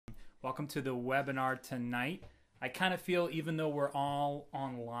Welcome to the webinar tonight. I kind of feel, even though we're all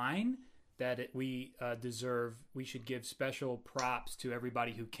online, that we should give special props to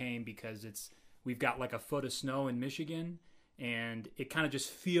everybody who came, because we've got like a foot of snow in Michigan, and it kind of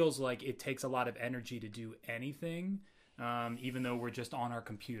just feels like it takes a lot of energy to do anything, even though we're just on our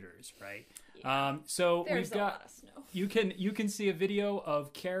computers, right? Yeah. So There's we've got, a lot of snow. you can see a video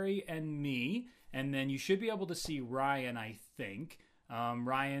of Carrie and me, and then you should be able to see Ryan, I think.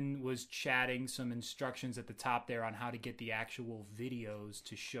 Ryan was chatting some instructions at the top there on how to get the actual videos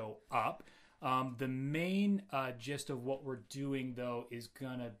to show up. The main gist of what we're doing, though, is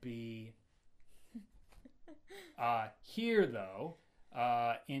gonna be here, though,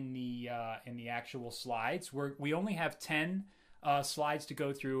 in the actual slides. We only have 10 slides to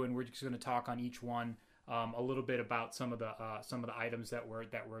go through, and we're just going to talk on each one a little bit about some of the items that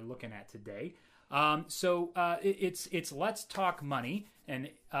we're looking at today. So it's Let's Talk Money, and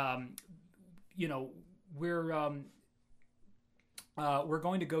we're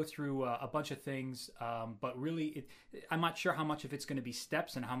going to go through a bunch of things, but really, I'm not sure how much of it's going to be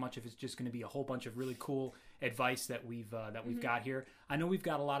steps and how much of it's just going to be a whole bunch of really cool advice that we've got here. I know we've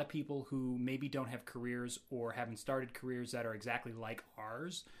got a lot of people who maybe don't have careers or haven't started careers that are exactly like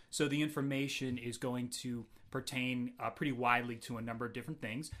ours, so the information is going to pertain pretty widely to a number of different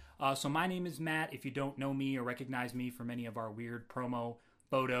things. So my name is Matt. If you don't know me or recognize me from any of our weird promo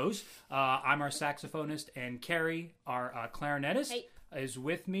photos, I'm our saxophonist, and Carrie, our clarinetist, is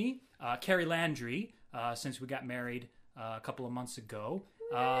with me. Carrie Landry, since we got married a couple of months ago.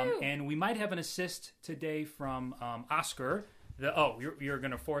 And we might have an assist today from Oscar. You're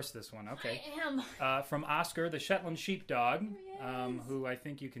going to force this one. Okay. I am. From Oscar, the Shetland sheepdog, who I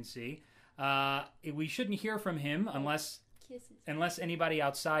think you can see. We shouldn't hear from him unless anybody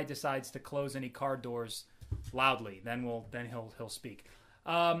outside decides to close any car doors loudly. Then he'll speak.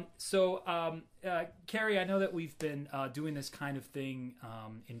 Carrie, I know that we've been doing this kind of thing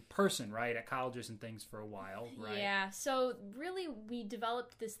in person, right, at colleges and things for a while, right? Yeah, so really we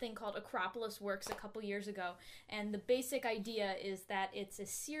developed this thing called Akropolis Works a couple years ago, and the basic idea is that it's a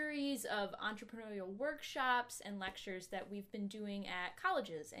series of entrepreneurial workshops and lectures that we've been doing at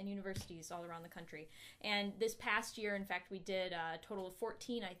colleges and universities all around the country. And this past year, in fact, we did a total of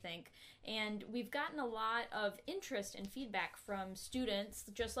 14, I think, and we've gotten a lot of interest and feedback from students,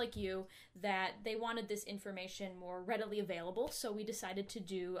 just like you, that they wanted this information more readily available, so we decided to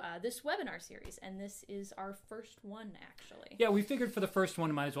do this webinar series, and this is our first one, actually. Yeah, we figured for the first one,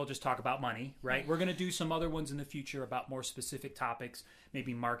 we might as well just talk about money, right? We're going to do some other ones in the future about more specific topics,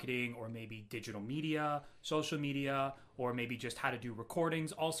 maybe marketing, or maybe digital media, social media, or maybe just how to do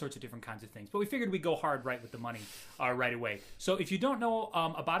recordings, all sorts of different kinds of things. But we figured we'd go hard right with the money right away. So if you don't know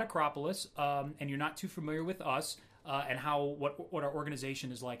about Akropolis, and you're not too familiar with us, and what our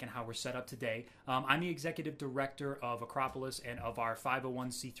organization is like and how we're set up today. I'm the executive director of Akropolis and of our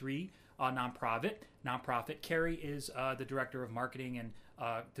 501c3 nonprofit. Carrie is the director of marketing and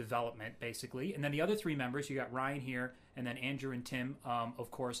development, basically. And then the other three members, you got Ryan here, and then Andrew and Tim, of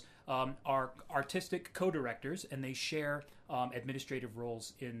course, are artistic co-directors, and they share administrative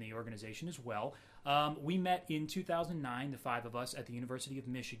roles in the organization as well. We met in 2009, the five of us, at the University of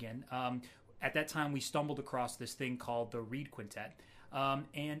Michigan. At that time, we stumbled across this thing called the Reed Quintet.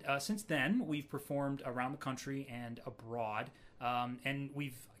 And since then, we've performed around the country and abroad. And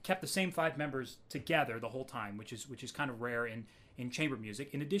we've kept the same five members together the whole time, which is kind of rare in chamber music.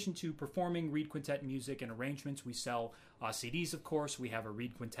 In addition to performing Reed Quintet music and arrangements, we sell CDs, of course. We have a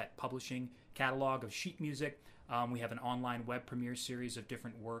Reed Quintet publishing catalog of sheet music. We have an online web premiere series of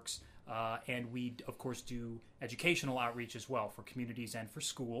different works. And we, of course, do educational outreach as well for communities and for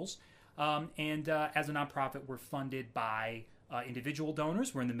schools. And as a nonprofit, we're funded by individual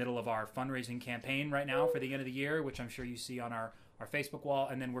donors. We're in the middle of our fundraising campaign right now for the end of the year, which I'm sure you see on our Facebook wall.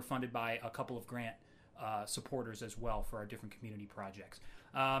 And then we're funded by a couple of grant supporters as well for our different community projects.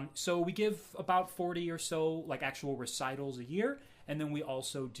 So we give about 40 or so like actual recitals a year. And then we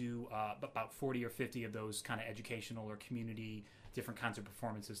also do about 40 or 50 of those kind of educational or community, different kinds of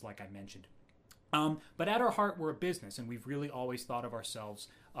performances like I mentioned. But at our heart, we're a business, and we've really always thought of ourselves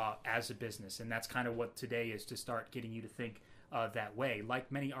as a business, and that's kind of what today is, to start getting you to think that way.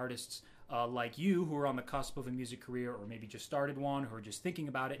 Like many artists like you who are on the cusp of a music career, or maybe just started one, or just thinking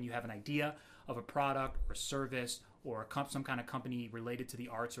about it, and you have an idea of a product or a service or some kind of company related to the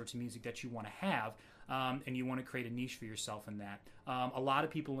arts or to music that you want to have, and you want to create a niche for yourself in that. A lot of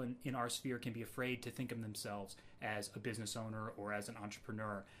people in our sphere can be afraid to think of themselves as a business owner or as an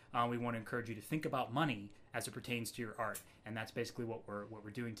entrepreneur. We want to encourage you to think about money as it pertains to your art, and that's basically what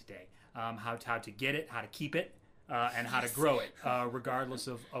we're doing today. How to get it, how to keep it, and how to grow it, regardless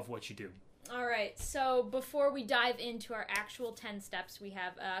of what you do. All right, so before we dive into our actual 10 steps, we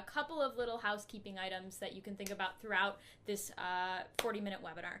have a couple of little housekeeping items that you can think about throughout this 40-minute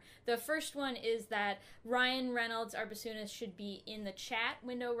webinar. The first one is that Ryan Reynolds, our bassoonist, should be in the chat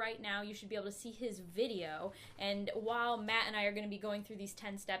window right now. You should be able to see his video, and while Matt and I are going to be going through these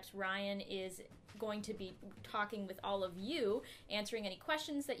 10 steps, Ryan is going to be talking with all of you, answering any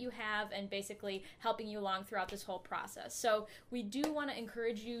questions that you have, and basically helping you along throughout this whole process. So we do want to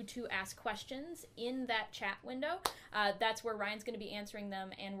encourage you to ask questions in that chat window. That's where Ryan's going to be answering them,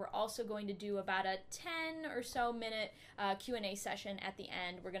 and we're also going to do about a 10 or so minute Q&A session at the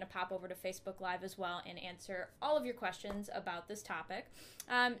end. We're going to pop over to Facebook Live as well and answer all of your questions about this topic.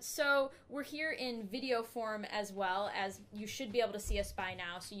 So we're here in video form as well, as you should be able to see us by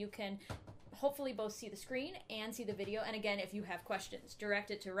now, so you can hopefully both see the screen and see the video. And again, if you have questions, direct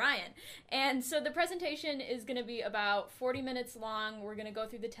it to Ryan. And so the presentation is going to be about 40 minutes long. We're going to go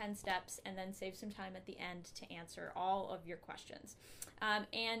through the 10 steps and then save some time at the end to answer all of your questions.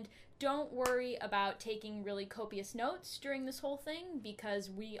 And don't worry about taking really copious notes during this whole thing,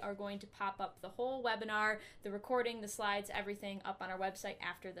 because we are going to pop up the whole webinar, the recording, the slides, everything up on our website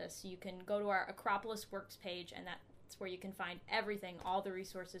after this. So you can go to our Akropolis Works page, and that's where you can find everything, all the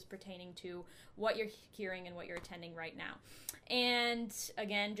resources pertaining to what you're hearing and what you're attending right now. And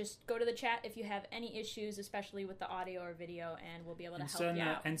again, just go to the chat if you have any issues, especially with the audio or video, and we'll be able to help you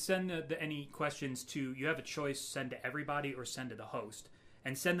out. And send any questions to, you have a choice, send to everybody or send to the host.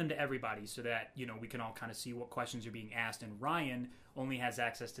 And send them to everybody so that, you know, we can all kind of see what questions are being asked. And Ryan only has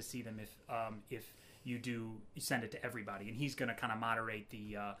access to see them if you do send it to everybody, and he's going to kind of moderate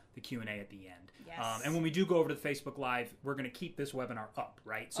the Q&A at the end. Yes. And when we do go over to the Facebook Live, we're going to keep this webinar up,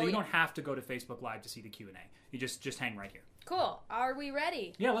 right? So you don't have to go to Facebook Live to see the Q&A. You just hang right here. Cool. Are we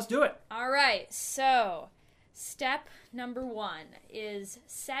ready? Yeah, let's do it. All right. So step number 1 is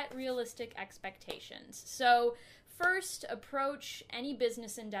set realistic expectations. So first, approach any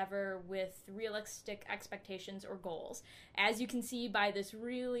business endeavor with realistic expectations or goals. As you can see by this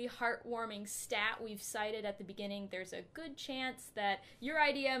really heartwarming stat we've cited at the beginning, there's a good chance that your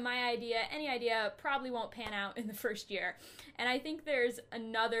idea, my idea, any idea probably won't pan out in the first year. And I think there's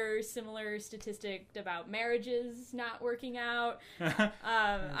another similar statistic about marriages not working out.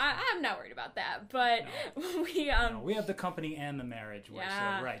 I'm not worried about that, but no. We have the company and the marriage.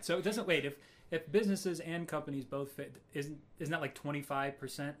 Yeah. So, right. So it doesn't wait. If businesses and companies both fit, isn't that like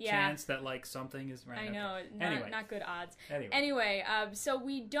 25% chance that like something is right? I know, anyway. not good odds. Anyway, so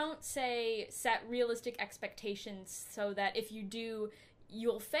we don't say set realistic expectations so that if you do,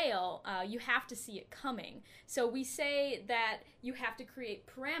 you'll fail. You have to see it coming. So we say that you have to create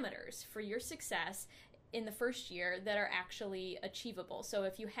parameters for your success in the first year that are actually achievable. So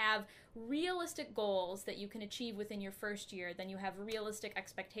if you have realistic goals that you can achieve within your first year, then you have realistic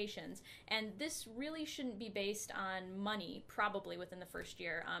expectations. And this really shouldn't be based on money, probably within the first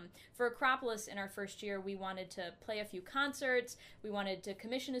year. For Akropolis, in our first year, we wanted to play a few concerts, we wanted to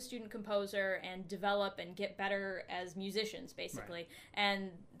commission a student composer and develop and get better as musicians, basically. Right. And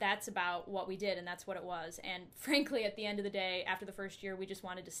that's about what we did, and that's what it was. And frankly, at the end of the day, after the first year, we just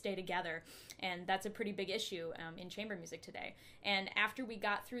wanted to stay together. And that's a pretty big issue in chamber music today. And after we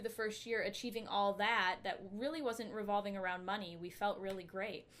got through the first year achieving all that really wasn't revolving around money, we felt really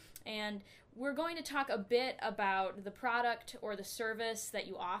great. And we're going to talk a bit about the product or the service that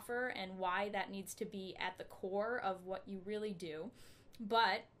you offer and why that needs to be at the core of what you really do.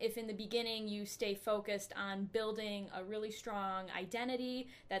 But if in the beginning you stay focused on building a really strong identity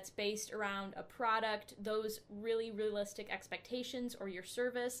that's based around a product, those really realistic expectations, or your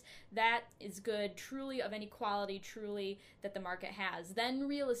service, that is good, truly of any quality, truly that the market has, then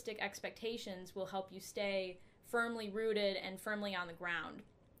realistic expectations will help you stay firmly rooted and firmly on the ground.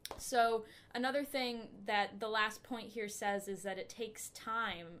 So another thing that the last point here says is that it takes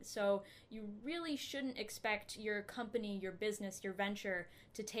time. So you really shouldn't expect your company, your business, your venture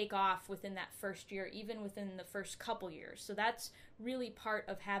to take off within that first year, even within the first couple years. So that's really part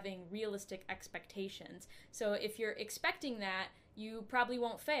of having realistic expectations. So if you're expecting that, you probably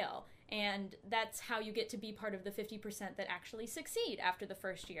won't fail. And that's how you get to be part of the 50% that actually succeed after the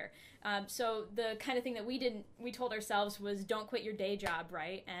first year. So the kind of thing that we told ourselves was don't quit your day job,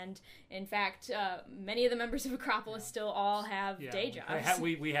 right? And in fact, many of the members of Akropolis still all have day jobs.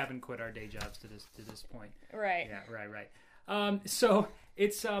 We haven't quit our day jobs to this point. Right. Yeah, right. So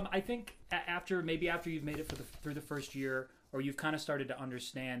it's I think after you've made it through the first year, or you've kind of started to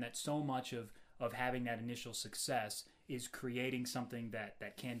understand that so much of having that initial success is creating something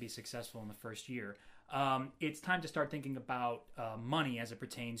that can be successful in the first year. It's time to start thinking about money as it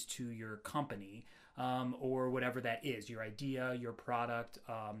pertains to your company. or whatever that is, your idea, your product,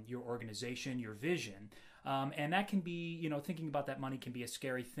 your organization, your vision. And that can be, thinking about that money can be a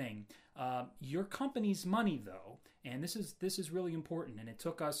scary thing. Your company's money, though, and this is really important, and it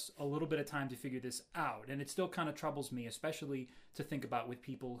took us a little bit of time to figure this out, and it still kind of troubles me, especially to think about with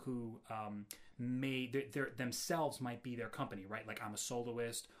people who themselves might be their company, right? Like I'm a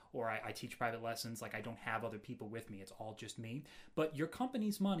soloist, or I teach private lessons, like I don't have other people with me, it's all just me. But your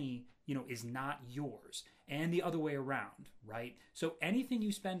company's money, is not yours, and the other way around, right? So anything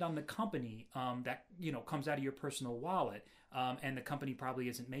you spend on the company that, comes out of your personal wallet, and the company probably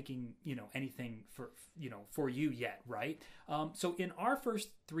isn't making, anything for you yet, right? So in our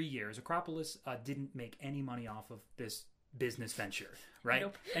first 3 years, Akropolis didn't make any money off of this business venture, right?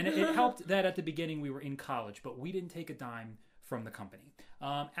 Nope. And it helped that at the beginning we were in college, but we didn't take a dime from the company.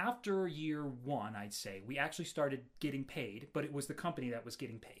 After year 1, I'd say, we actually started getting paid, but it was the company that was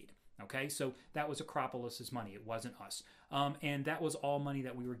getting paid. Okay, so that was Akropolis's money. It wasn't us. And that was all money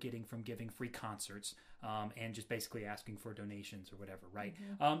that we were getting from giving free concerts and just basically asking for donations or whatever, right?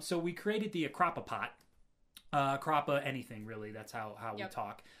 Mm-hmm. So we created the Akropopot. Akropa anything, really. That's how we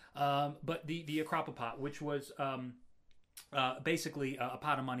talk. But the Akropopot, which was basically a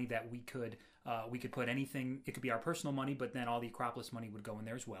pot of money that we could put anything. It could be our personal money, but then all the Akropolis money would go in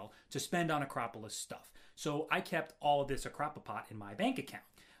there as well to spend on Akropolis stuff. So I kept all of this Akropopot in my bank account.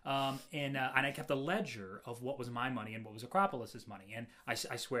 And I kept a ledger of what was my money and what was Akropolis's money, and I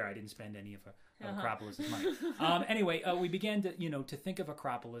swear I didn't spend any of Akropolis's money. Anyway, we began to think of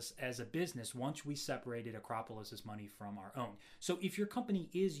Akropolis as a business once we separated Akropolis's money from our own. So if your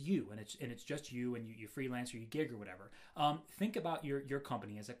company is you, and it's just you, and you freelance or you gig or whatever, think about your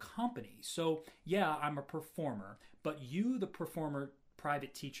company as a company. So yeah, I'm a performer, but you, the performer,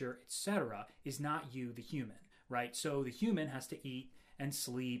 private teacher, etc., is not you, the human, right? So the human has to eat and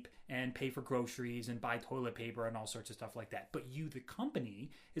sleep and pay for groceries and buy toilet paper and all sorts of stuff like that. But you, the company,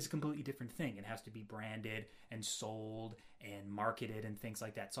 is a completely different thing. It has to be branded and sold and marketed and things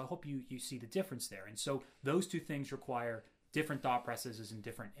like that. So I hope you see the difference there. And so those two things require different thought processes and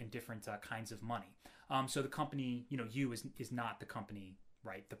different kinds of money. So the company, you is not the company,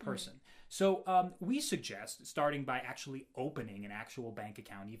 right? The person. So we suggest starting by actually opening an actual bank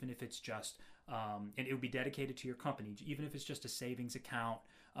account, even if it's just, and it would be dedicated to your company, even if it's just a savings account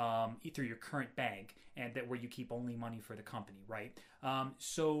through your current bank, and that where you keep only money for the company, right?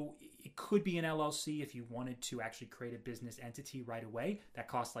 So it could be an LLC if you wanted to actually create a business entity right away. That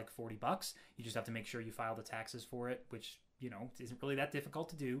costs like $40. You just have to make sure you file the taxes for it, which isn't really that difficult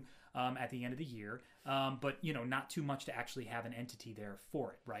to do at the end of the year. But, not too much to actually have an entity there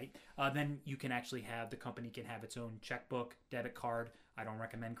for it, right? Then you can actually the company can have its own checkbook, debit card. I don't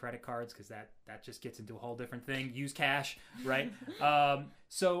recommend credit cards because that just gets into a whole different thing. Use cash, right?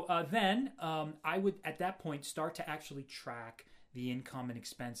 Then I would, at that point, start to actually track the income and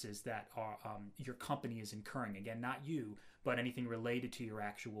expenses that are your company is incurring. Again, not you, but anything related to your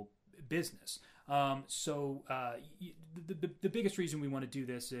actual business. The biggest reason we want to do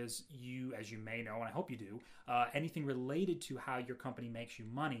this is you, as you may know, and I hope you do, anything related to how your company makes you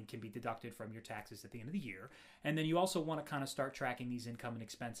money can be deducted from your taxes at the end of the year. And then you also want to kind of start tracking these income and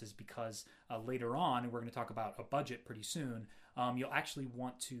expenses because later on, and we're going to talk about a budget pretty soon, you'll actually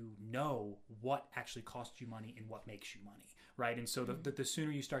want to know what actually costs you money and what makes you money, right? And so the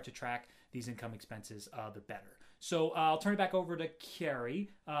sooner you start to track these income expenses, the better. So I'll turn it back over to Carrie.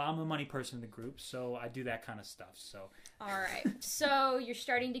 I'm the money person in the group, so I do that kind of stuff. So. All right. So you're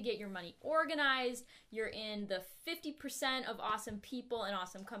starting to get your money organized. You're in the 50% of awesome people and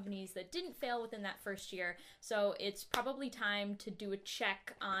awesome companies that didn't fail within that first year. So it's probably time to do a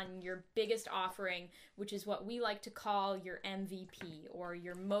check on your biggest offering, which is what we like to call your MVP, or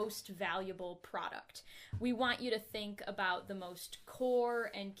your most valuable product. We want you to think about the most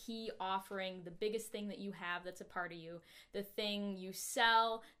core and key offering, the biggest thing that you have that's a part of you, the thing you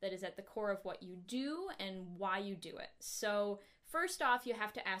sell that is at the core of what you do and why you do it. So first off, you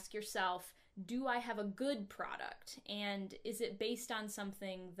have to ask yourself, do I have a good product? And is it based on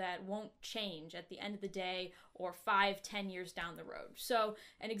something that won't change at the end of the day or 5-10 years down the road? So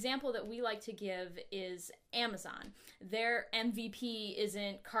an example that we like to give is Amazon. Their MVP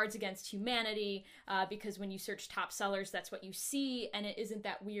isn't Cards Against Humanity, because when you search top sellers, that's what you see, and it isn't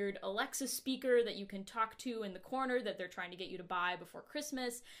that weird Alexa speaker that you can talk to in the corner that they're trying to get you to buy before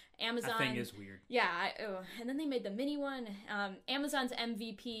Christmas. Amazon. That thing is weird. Yeah, and then they made the mini one. Amazon's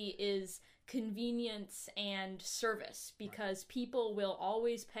MVP is convenience and service, because people will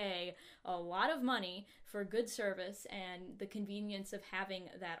always pay a lot of money for good service and the convenience of having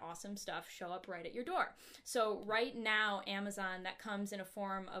that awesome stuff show up right at your door. So right now, Amazon, that comes in a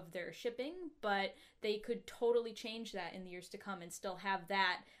form of their shipping, but they could totally change that in the years to come and still have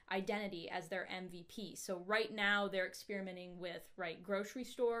that identity as their MVP. So right now they're experimenting with grocery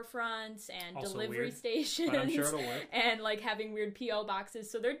store fronts and Also delivery weird, stations, but I'm sure it'll work. and like having weird PO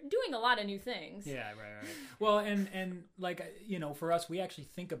boxes. So they're doing a lot of new things. Yeah, right. Well, and like, you know, for us, we actually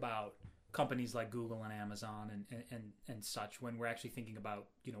think about companies like Google and Amazon and such when we're actually thinking about,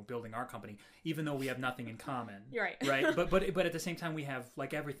 you know, building our company, even though we have nothing in common. You're right. Right. But at the same time, we have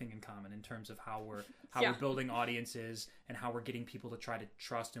like everything in common in terms of how we're building audiences and how we're getting people to try to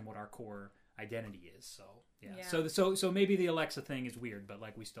trust in what our core identity is. So yeah. So maybe the Alexa thing is weird, but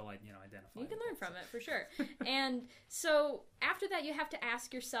like we still identify. You can learn from it for sure. And so after that, you have to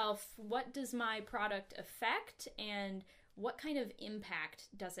ask yourself, what does my product affect, and what kind of impact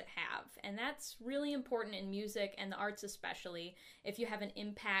does it have? And that's really important in music and the arts especially. If you have an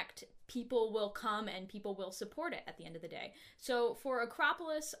impact, people will come and people will support it at the end of the day. So for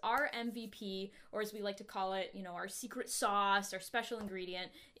Akropolis, our MVP, or as we like to call it, you know, our secret sauce, our special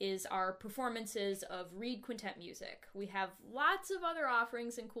ingredient, is our performances of reed quintet music. We have lots of other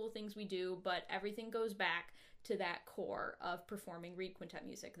offerings and cool things we do, but everything goes back to that core of performing reed quintet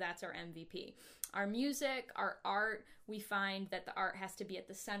music. That's our MVP. Our music, our art, we find that the art has to be at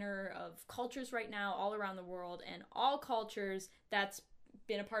the center of cultures right now all around the world, and all cultures, that's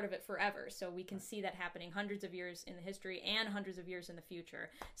been a part of it forever. So we can see that happening hundreds of years in the history and hundreds of years in the future.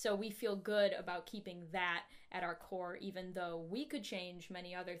 So we feel good about keeping that at our core, even though we could change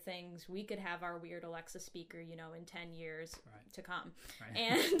many other things. We could have our weird Alexa speaker, you know, in 10 years to come.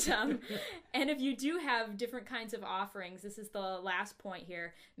 Right. And if you do have different kinds of offerings, this is the last point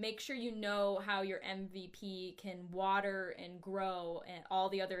here, make sure you know how your MVP can water and grow and all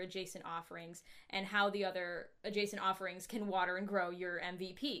the other adjacent offerings, and how the other adjacent offerings can water and grow your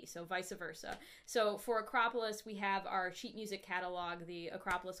MVP, so vice versa. So for Akropolis, we have our sheet music catalog, the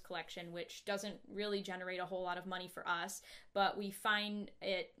Akropolis collection, which doesn't really generate a whole lot of money for us, but we find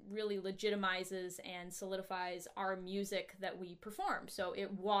it really legitimizes and solidifies our music that we perform. So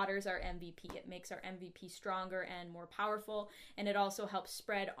it waters our MVP. It makes our MVP stronger and more powerful, and it also helps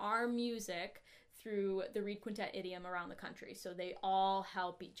spread our music through the reed quintet idiom around the country. So they all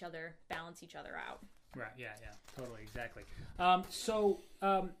help each other, balance each other out. Right. Yeah. Totally. Exactly.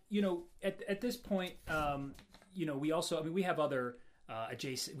 You know, at this point, you know, we also, I mean, we have other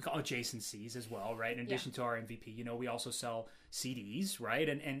we call adjacencies as well, right? In addition to our MVP, you know, we also sell CDs, right?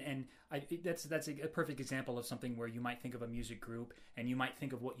 And that's a perfect example of something where you might think of a music group, and you might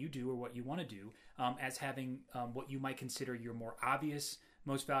think of what you do or what you want to do as having what you might consider your more obvious,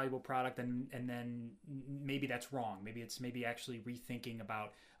 most valuable product, and then maybe that's wrong. Maybe it's actually rethinking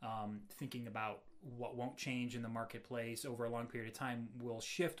about thinking about what won't change in the marketplace over a long period of time will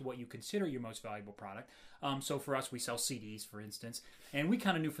shift what you consider your most valuable product. So for us, we sell CDs, for instance, and we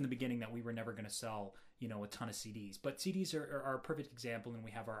kind of knew from the beginning that we were never going to sell, you know, a ton of CDs. But CDs are a perfect example, and we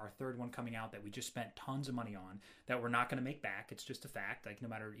have our third one coming out that we just spent tons of money on that we're not going to make back. It's just a fact. Like, no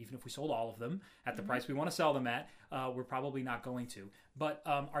matter, even if we sold all of them at the price we want to sell them at, we're probably not going to. But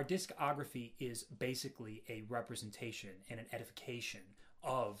our discography is basically a representation and an edification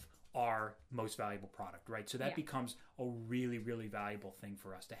of our most valuable product, right? So that becomes a really, really valuable thing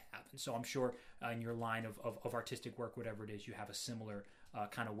for us to have. And so I'm sure in your line of artistic work, whatever it is, you have a similar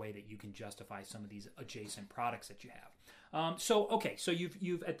kind of way that you can justify some of these adjacent products that you have. So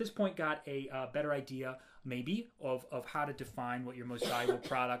you've at this point got a better idea maybe of how to define what your most valuable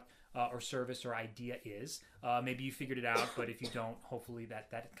product or service or idea is. Maybe you figured it out, but if you don't, hopefully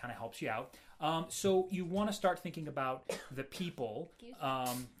that kind of helps you out. So you want to start thinking about the people,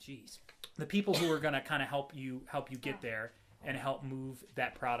 the people who are going to kind of help you get there and help move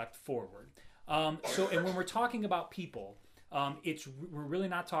that product forward. And when we're talking about people, we're really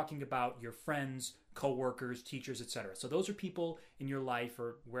not talking about your friends, coworkers, teachers, etc. So those are people in your life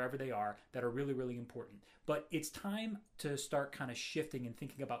or wherever they are that are really, really important. But it's time to start kind of shifting and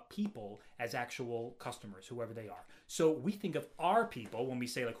thinking about people as actual customers, whoever they are. So we think of our people when we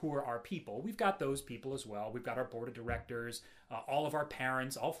say, like, who are our people? We've got those people as well. We've got our board of directors, all of our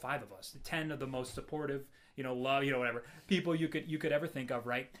parents, all 5 of us, 10 of the most supportive, love, whatever people you could ever think of,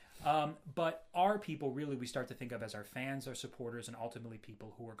 right? But our people really we start to think of as our fans, our supporters, and ultimately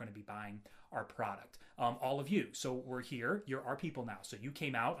people who are going to be buying our product. All of you. So we're here. You're our people now. So you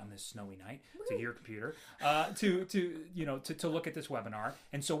came out on this snowy night to your computer to look at this webinar,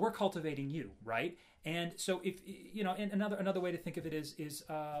 and so we're cultivating you, right? And so if and another way to think of it is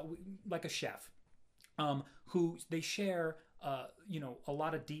like a chef, who they share a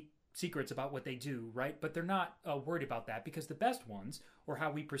lot of deep secrets about what they do, right? But they're not worried about that, because the best ones, or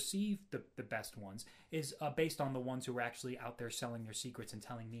how we perceive the best ones, is based on the ones who are actually out there selling their secrets and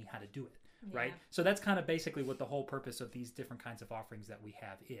telling me how to do it. Right? So that's kind of basically what the whole purpose of these different kinds of offerings that we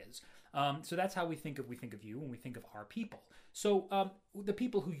have is. So that's how we think of you when we think of our people. So the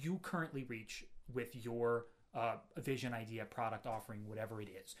people who you currently reach with your vision, idea, product, offering, whatever it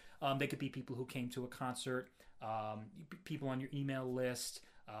is. They could be people who came to a concert, people on your email list,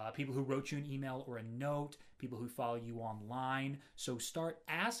 people who wrote you an email or a note, people who follow you online. So start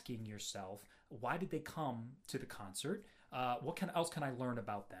asking yourself, why did they come to the concert? What else can I learn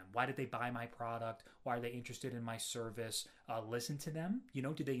about them? Why did they buy my product? Why are they interested in my service? Listen to them.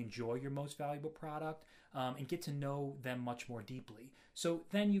 Do they enjoy your most valuable product? And get to know them much more deeply. So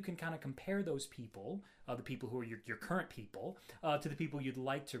then you can kind of compare those people, the people who are your current people, to the people you'd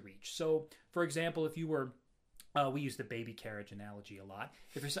like to reach. So, for example, if you were we use the baby carriage analogy a lot.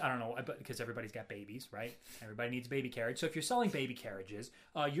 If you're, I don't know, because everybody's got babies, right? Everybody needs a baby carriage. So if you're selling baby carriages,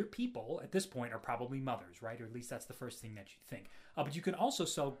 your people at this point are probably mothers, right? Or at least that's the first thing that you think. But you can also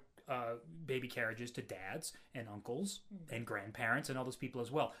sell baby carriages to dads and uncles and grandparents and all those people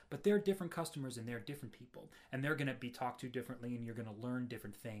as well. But they're different customers and they're different people. And they're going to be talked to differently, and you're going to learn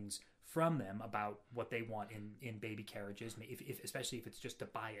different things from them about what they want in baby carriages, especially if it's just to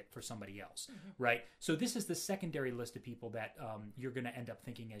buy it for somebody else, right? So this is the secondary list of people that you're going to end up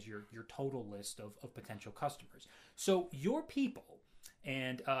thinking as your total list of potential customers. So your people,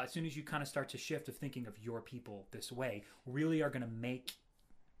 and as soon as you kind of start to shift of thinking of your people this way, really are going to make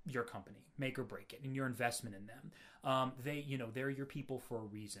your company, make or break it, and your investment in them. They're your people for a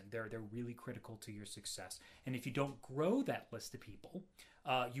reason. They're really critical to your success. And if you don't grow that list of people,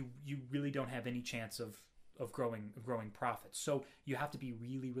 you really don't have any chance of growing profits. So you have to be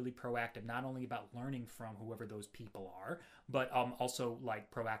really, really proactive, not only about learning from whoever those people are, but also like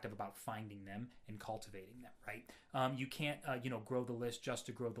proactive about finding them and cultivating them, right? You can't grow the list just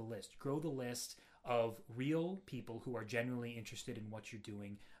to grow the list. Grow the list of real people who are genuinely interested in what you're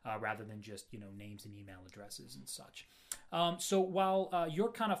doing, rather than just names and email addresses and such. So while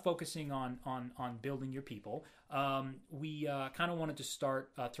you're kind of focusing on building your people, we kind of wanted to start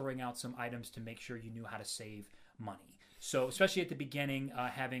throwing out some items to make sure you knew how to save money. So especially at the beginning,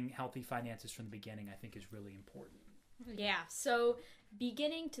 having healthy finances from the beginning, I think, is really important. Yeah, so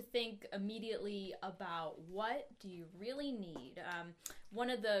beginning to think immediately about what do you really need.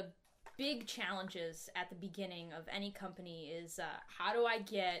 One of the big challenges at the beginning of any company is how do I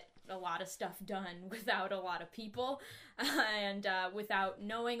get a lot of stuff done without a lot of people and without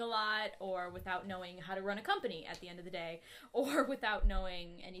knowing a lot, or without knowing how to run a company at the end of the day, or without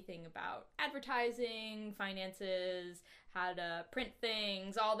knowing anything about advertising, finances, how to print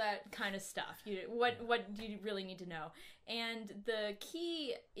things, all that kind of stuff. What do you really need to know? And the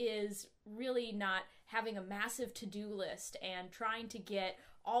key is really not having a massive to-do list and trying to get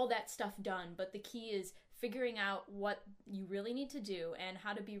all that stuff done, but the key is figuring out what you really need to do and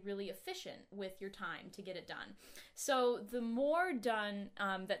how to be really efficient with your time to get it done. So the more done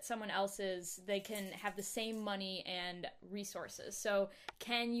that someone else is, they can have the same money and resources. So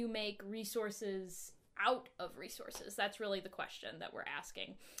can you make resources out of resources? That's really the question that we're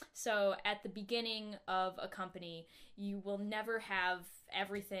asking. So at the beginning of a company, you will never have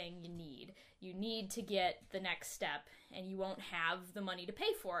everything you need. You need to get the next step, and you won't have the money to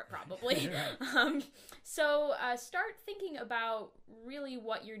pay for it probably. So start thinking about really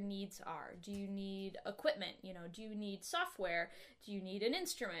what your needs are. Do you need equipment? Do you need software? Do you need an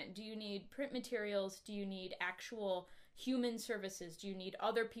instrument? Do you need print materials? Do you need actual human services? Do you need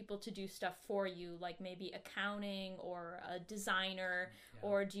other people to do stuff for you, like maybe accounting or a designer?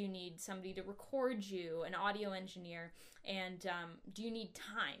 Or do you need somebody to record you, an audio engineer? And do you need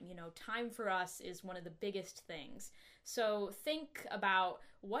time? Time for us is one of the biggest things. So think about,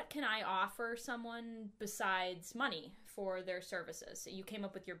 what can I offer someone besides money for their services? So you came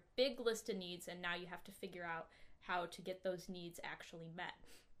up with your big list of needs, and now you have to figure out how to get those needs actually met.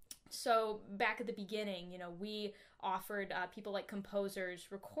 So back at the beginning, we offered people like composers,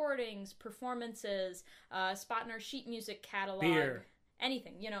 recordings, performances, spot in our sheet music catalog. Beer.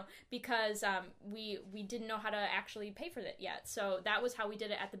 Anything, because we didn't know how to actually pay for it yet. So that was how we did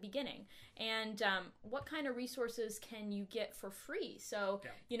it at the beginning. And what kind of resources can you get for free? So,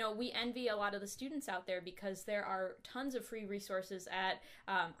 we envy a lot of the students out there, because there are tons of free resources at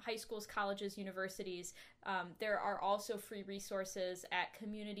high schools, colleges, universities. There are also free resources at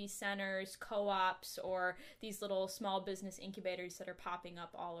community centers, co-ops, or these little small business incubators that are popping up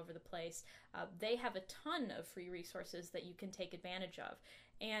all over the place. They have a ton of free resources that you can take advantage of.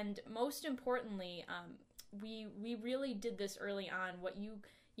 And most importantly, we really did this early on. What you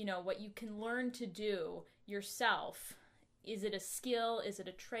what you can learn to do yourself. Is it a skill? Is it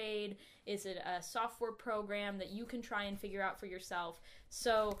a trade? Is it a software program that you can try and figure out for yourself?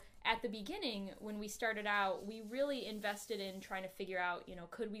 So at the beginning, when we started out, we really invested in trying to figure out,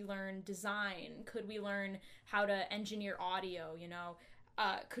 could we learn design? Could we learn how to engineer audio?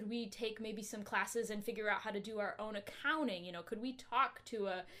 Could we take maybe some classes and figure out how to do our own accounting? Could we talk to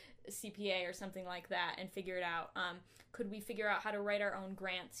a CPA or something like that and figure it out? Could we figure out how to write our own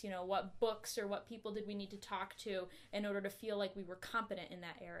grants? What books or what people did we need to talk to in order to feel like we were competent in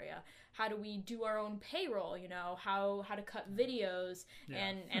that area? How do we do our own payroll? How to cut videos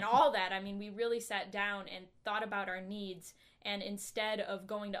and all that. I mean, we really sat down and thought about our needs. And instead of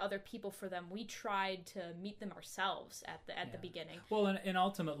going to other people for them, we tried to meet them ourselves at the beginning. Well, and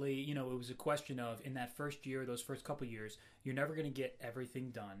ultimately, it was a question of, in that first year, those first couple years, you're never going to get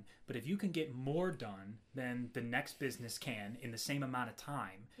everything done. But if you can get more done than the next business can in the same amount of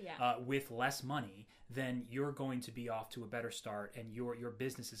time with less money, then you're going to be off to a better start, and your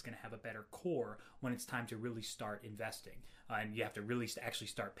business is going to have a better core when it's time to really start investing. And you have to really actually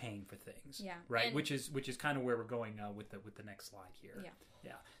start paying for things, right? And which is kind of where we're going with the next slide here.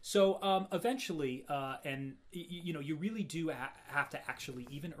 Yeah. So eventually, and you really do have to actually,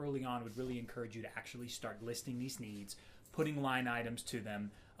 even early on, would really encourage you to actually start listing these needs, putting line items to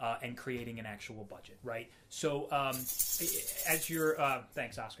them, and creating an actual budget, right? So as you're,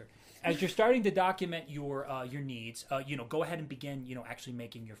 thanks, Oscar. As you're starting to document your needs, go ahead and begin, actually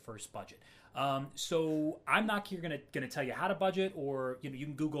making your first budget. So I'm not here going to tell you how to budget, or you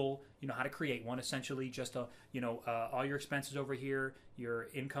can Google how to create one. Essentially, just all your expenses over here, your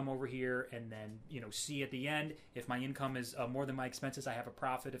income over here, and then see at the end, if my income is more than my expenses, I have a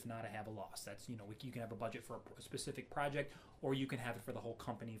profit. If not, I have a loss. That's you can have a budget for a specific project, or you can have it for the whole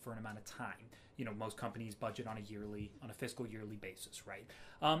company for an amount of time. Most companies budget on a fiscal yearly basis, right?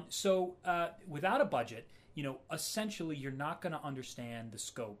 So without a budget, essentially you're not going to understand the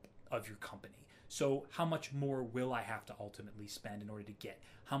scope of your company. So how much more will I have to ultimately spend in order to get?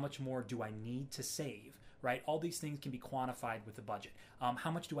 How much more do I need to save, right? All these things can be quantified with a budget.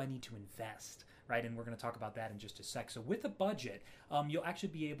 How much do I need to invest, right? And we're going to talk about that in just a sec. So with a budget, you'll actually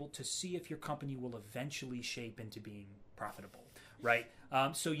be able to see if your company will eventually shape into being profitable, right?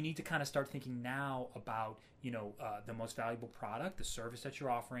 So you need to kind of start thinking now about, the most valuable product, the service that you're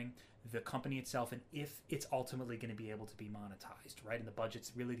offering, the company itself, and if it's ultimately going to be able to be monetized, right? And the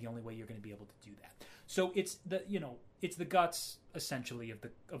budget's really the only way you're going to be able to do that. So it's the guts essentially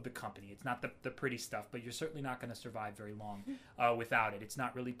of the company. It's not the pretty stuff, but you're certainly not going to survive very long without it. It's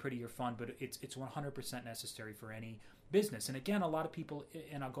not really pretty or fun, but it's 100% necessary for any business. And again, a lot of people,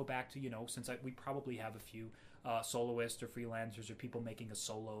 and I'll go back to since we probably have a few soloists or freelancers or people making a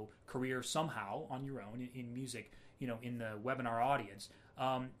solo career somehow on your own in music, in the webinar audience.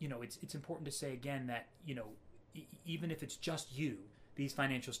 It's important to say again that, even if it's just you, these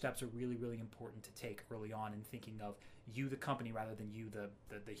financial steps are really, really important to take early on in thinking of you, the company, rather than you,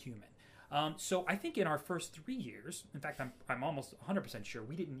 the human. So I think in our first 3 years, in fact, I'm almost 100% sure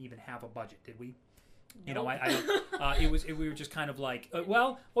we didn't even have a budget, did we? Nope. We were just kind of like,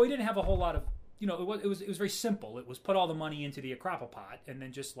 we didn't have a whole lot of, it was very simple. It was put all the money into the Akropolis pot, and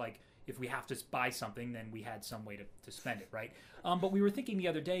then just like, if we have to buy something, then we had some way to spend it, right? But we were thinking the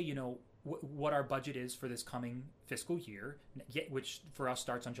other day, what our budget is for this coming fiscal year, which for us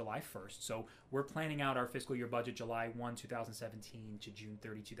starts on July 1st. So we're planning out our fiscal year budget July 1, 2017 to June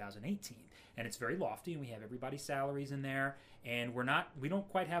 30, 2018. And it's very lofty, and we have everybody's salaries in there. And we don't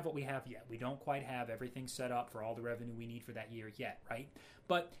quite have what we have yet. We don't quite have everything set up for all the revenue we need for that year yet, right?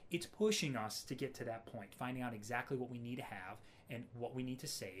 But it's pushing us to get to that point, finding out exactly what we need to have and what we need to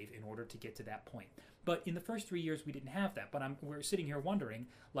save in order to get to that point. But in the first 3 years, we didn't have that. But we're sitting here wondering,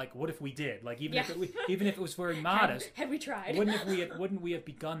 like, what if we did? Like, even if it was very modest, had we tried, wouldn't we have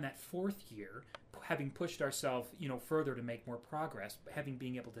begun that fourth year, having pushed ourselves, further to make more progress,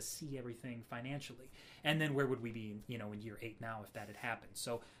 being able to see everything financially, and then where would we be, in year 8 now if that had happened?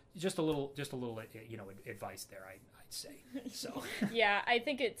 So just a little, advice there, I'd say. So yeah, I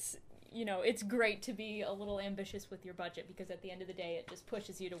think it's great to be a little ambitious with your budget, because at the end of the day, it just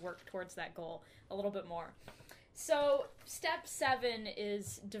pushes you to work towards that goal a little bit more. So step 7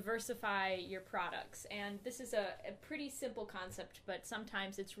 is diversify your products. And this is a pretty simple concept, but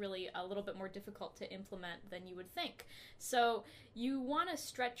sometimes it's really a little bit more difficult to implement than you would think. So you want to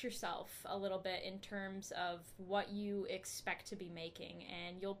stretch yourself a little bit in terms of what you expect to be making.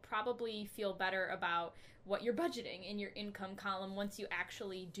 And you'll probably feel better about what you're budgeting in your income column once you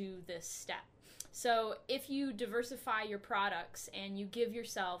actually do this step. So if you diversify your products and you give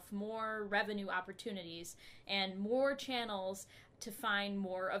yourself more revenue opportunities and more channels to find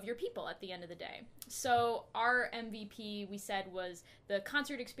more of your people at the end of the day. So our MVP, we said, was the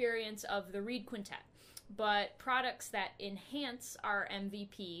concert experience of the Reed Quintet. But products that enhance our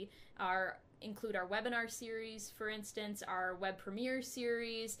MVP include our webinar series, for instance, our web premiere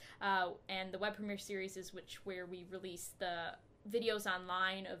series, and the web premiere series is where we release the videos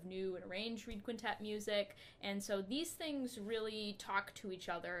online of new and arranged Reed Quintet music. And so these things really talk to each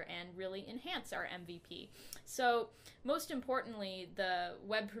other and really enhance our MVP. So most importantly, the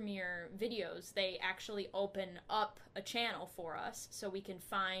web premiere videos, they actually open up a channel for us so we can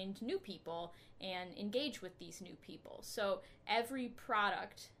find new people and engage with these new people. So every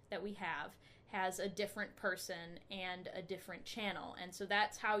product that we have has a different person and a different channel. And so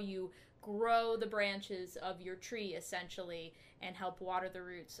that's how you grow the branches of your tree, essentially, and help water the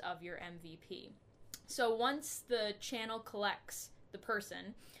roots of your MVP. So once the channel collects the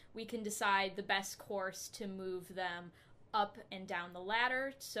person, we can decide the best course to move them up and down the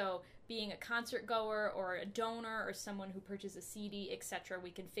ladder. So being a concert goer or a donor or someone who purchases a CD, etc.,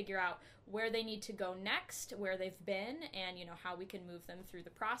 we can figure out where they need to go next, where they've been, and how we can move them through the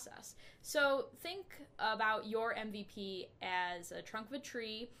process. So think about your MVP as a trunk of a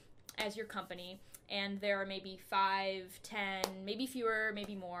tree, as your company, and there are maybe 5, 10, maybe fewer,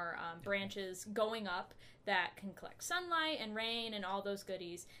 maybe more branches going up that can collect sunlight and rain and all those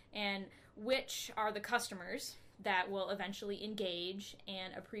goodies, and which are the customers that will eventually engage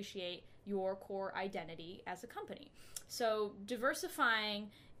and appreciate your core identity as a company. So diversifying,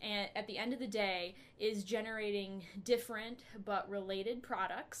 at the end of the day, is generating different but related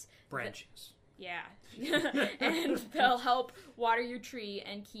products. Branches. Yeah. And they'll help water your tree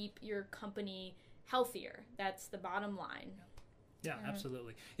and keep your company healthier. That's the bottom line. Yeah,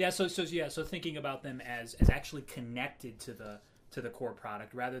 absolutely. Yeah, so thinking about them as actually connected to the core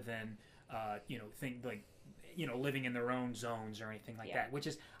product rather than living in their own zones or anything like that, which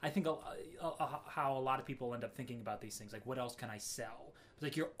is, I think, how a lot of people end up thinking about these things. Like, what else can I sell? It's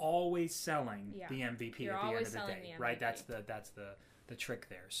like you're always selling the MVP you're at the end of the day, right? That's the trick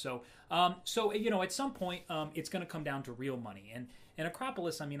there. So at some point, it's going to come down to real money. And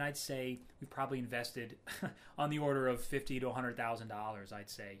Akropolis, I mean, I'd say we probably invested on the order of $50,000 to $100,000. I'd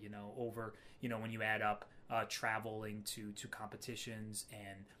say, over, when you add up traveling to competitions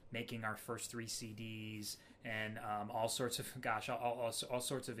and making our first 3 CDs and all sorts of all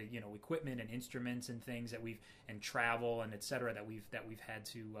sorts of equipment and instruments and things and travel and etc. that we've had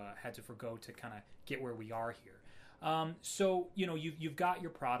to forgo to kind of get where we are here. So you've got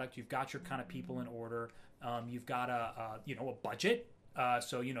your product, you've got your kind of people in order, you've got a budget,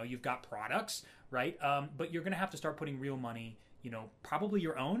 so you've got products, right? But you're going to have to start putting real money, probably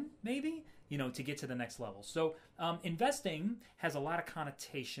your own, maybe, to get to the next level. So investing has a lot of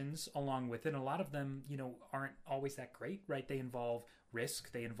connotations along with it. And a lot of them, aren't always that great, right? They involve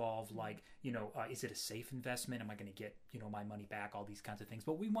risk. They involve is it a safe investment? Am I going to get, my money back? All these kinds of things.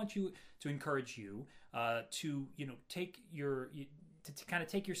 But we want to encourage you to take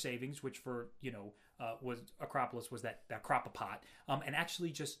your savings, which for, was Akropolis was that Akropopot, and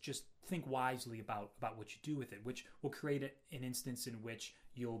actually just think wisely about what you do with it, which will create an instance in which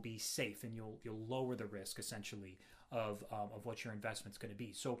you'll be safe and you'll lower the risk essentially of what your investment's going to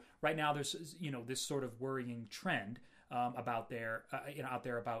be. So right now there's this sort of worrying trend out there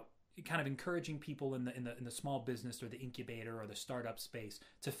about kind of encouraging people in the small business or the incubator or the startup space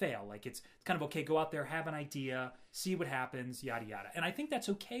to fail. Like it's kind of okay, go out there, have an idea, see what happens, yada yada. And I think that's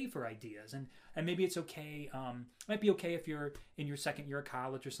okay for ideas, and maybe it's okay. Might be okay if you're in your second year of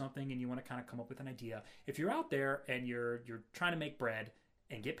college or something and you want to kind of come up with an idea. If you're out there and you're trying to make bread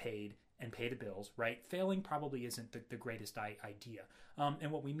and get paid and pay the bills, right? Failing probably isn't the greatest idea.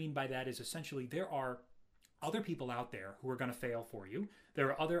 And what we mean by that is essentially there are other people out there who are going to fail for you. There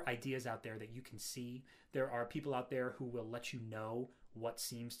are other ideas out there that you can see. There are people out there who will let you know what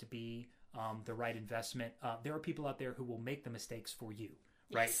seems to be the right investment. There are people out there who will make the mistakes for you,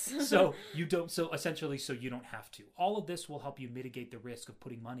 right? Yes. So you don't have to. All of this will help you mitigate the risk of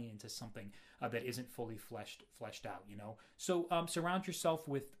putting money into something that isn't fully fleshed out, So surround yourself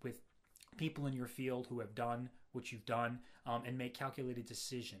with people in your field who have done what you've done and make calculated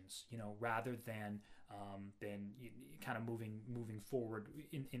decisions, rather than kind of moving forward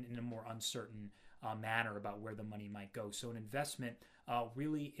in a more uncertain manner about where the money might go. So an investment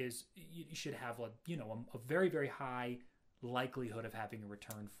really is, you should have a very, very high likelihood of having a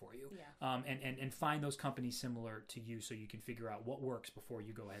return for you. Yeah. And find those companies similar to you so you can figure out what works before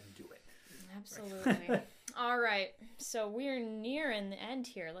you go ahead and do it. Absolutely. All right, so we're nearing the end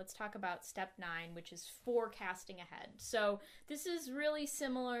here. Let's talk about step 9, which is forecasting ahead. So this is really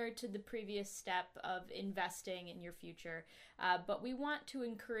similar to the previous step of investing in your future, but we want to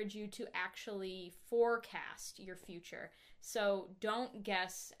encourage you to actually forecast your future. So don't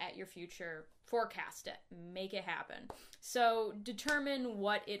guess at your future, forecast it, make it happen. So determine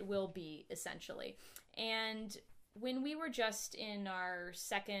what it will be, essentially. And when we were just in our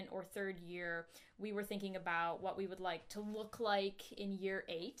second or third year, we were thinking about what we would like to look like in year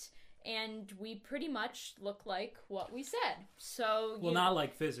 8, and we pretty much look like what we said. So not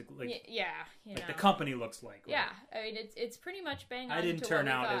like physically, yeah, like the company looks like. Right? Yeah, I mean it's pretty much bang on. I didn't to turn what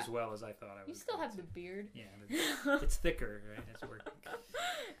we out thought. as well as I thought I was. You still have the beard. Yeah, it's thicker, right? It's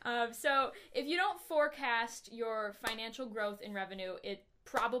working. So if you don't forecast your financial growth in revenue, it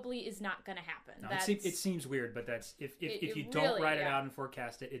probably is not going to happen. No, it seems weird, but that's if you don't really, write it out and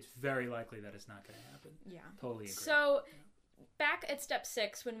forecast it, it's very likely that it's not going to happen. Yeah, totally agree. So back at step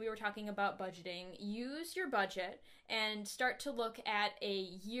 6, when we were talking about budgeting, use your budget and start to look at a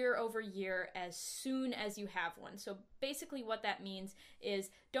year over year as soon as you have one. So basically what that means is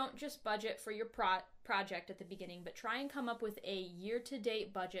don't just budget for your project at the beginning, but try and come up with a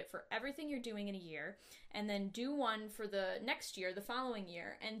year-to-date budget for everything you're doing in a year, and then do one for the next year, the following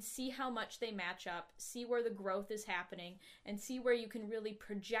year, and see how much they match up, see where the growth is happening, and see where you can really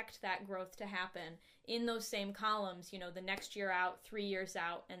project that growth to happen in those same columns, the next year out, 3 years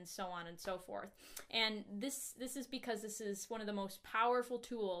out, and so on and so forth. And this is because this is one of the most powerful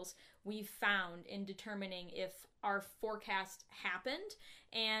tools we've found in determining if our forecast happened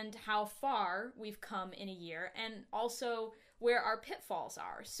and how far we've come in a year, and also where our pitfalls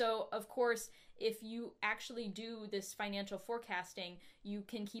are. So, of course, if you actually do this financial forecasting, you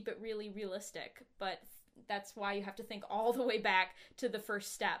can keep it really realistic, but that's why you have to think all the way back to the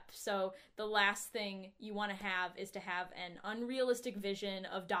first step. So the last thing you want to have is to have an unrealistic vision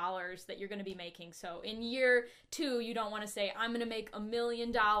of dollars that you're going to be making. So in year 2, you don't want to say, I'm going to make $1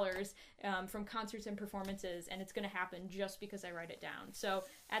 million from concerts and performances, and it's going to happen just because I write it down. So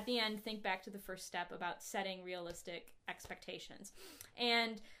at the end, think back to the first step about setting realistic expectations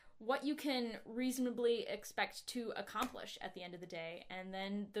and what you can reasonably expect to accomplish at the end of the day. And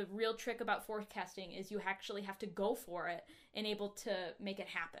then the real trick about forecasting is you actually have to go for it and able to make it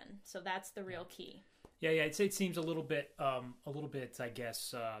happen. So that's the real key. Yeah. It seems a little bit, I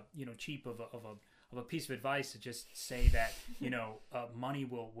guess, cheap of a piece of advice to just say that, money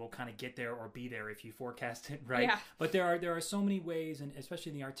will kind of get there or be there if you forecast it, right? Yeah. But there are so many ways, and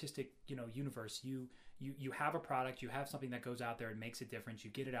especially in the artistic, universe, you have a product, you have something that goes out there and makes a difference. You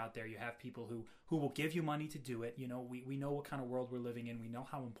get it out there. You have people who will give you money to do it. We know what kind of world we're living in. We know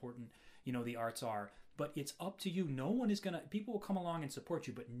how important, the arts are. But it's up to you. No one is going to... People will come along and support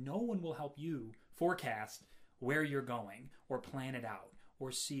you, but no one will help you forecast where you're going or plan it out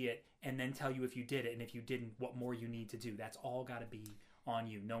or see it and then tell you if you did it, and if you didn't, what more you need to do. That's all got to be on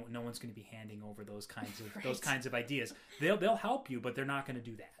you. No one's going to be handing over those kinds of Right. those kinds of ideas. They'll help you, but they're not going to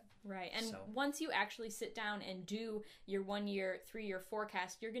do that. Right. And So- once you actually sit down and do your 1 year, 3 year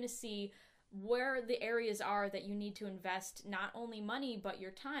forecast, you're going to see where the areas are that you need to invest not only money, but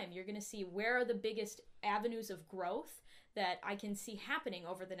your time. You're going to see where are the biggest avenues of growth that I can see happening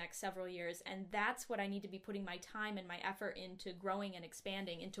over the next several years. And that's what I need to be putting my time and my effort into growing and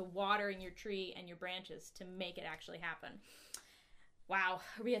expanding, into watering your tree and your branches to make it actually happen. Wow,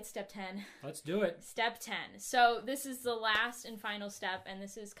 are we at step 10? Let's do it. Step 10. So this is the last and final step, and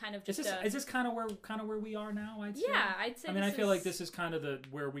this is kind of just Is this kind of where we are now? I'd say. Yeah, I'd say. I mean, I feel like this is kind of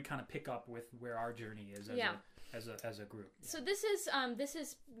where we kind of pick up with where our journey is as a group. So this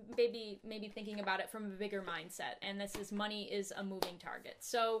is maybe thinking about it from a bigger mindset, and this is money is a moving target.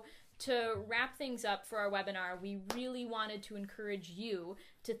 So to wrap things up for our webinar, we really wanted to encourage you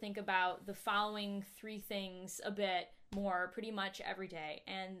to think about the following 3 things a bit more pretty much every day.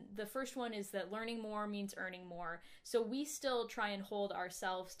 And the first one is that learning more means earning more. So we still try and hold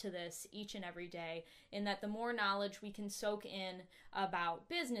ourselves to this each and every day, in that the more knowledge we can soak in about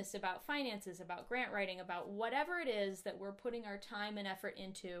business, about finances, about grant writing, about whatever it is that we're putting our time and effort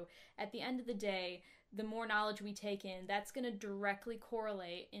into, at the end of the day, the more knowledge we take in, that's going to directly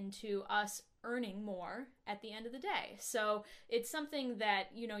correlate into us earning more at the end of the day. So it's something that,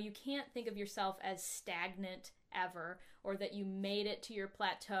 you can't think of yourself as stagnant ever, or that you made it to your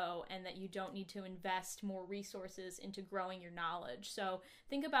plateau and that you don't need to invest more resources into growing your knowledge. So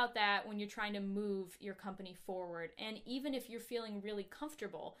think about that when you're trying to move your company forward. And even if you're feeling really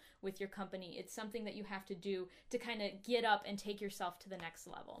comfortable with your company, it's something that you have to do to kind of get up and take yourself to the next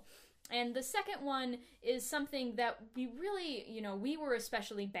level. And the second one is something that we really, we were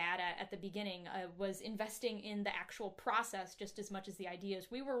especially bad at the beginning, was investing in the actual process just as much as the ideas.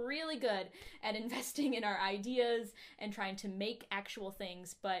 We were really good at investing in our ideas and trying to make actual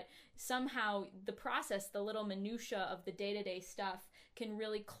things, but somehow the process, the little minutia of the day-to-day stuff, can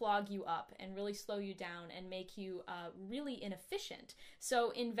really clog you up and really slow you down and make you really inefficient.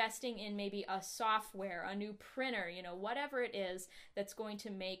 So investing in maybe a software, a new printer, whatever it is that's going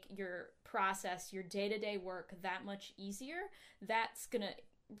to make your process, your day-to-day work that much easier, that's going to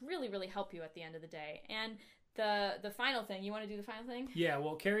really, really help you at the end of the day. And the final thing, you want to do the final thing? Yeah,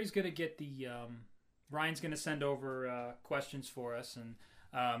 well, Carrie's going to get the... Ryan's going to send over questions for us, and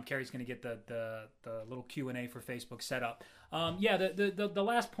Carrie's going to get the little Q&A for Facebook set up. The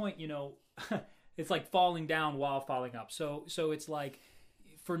last point, it's like falling down while falling up. So it's like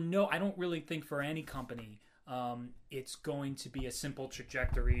I don't really think for any company it's going to be a simple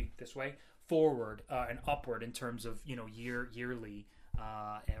trajectory this way forward and upward in terms of yearly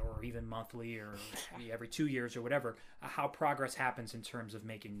or even monthly or every 2 years or whatever, how progress happens in terms of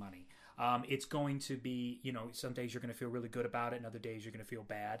making money. It's going to be, some days you're going to feel really good about it, and other days you're going to feel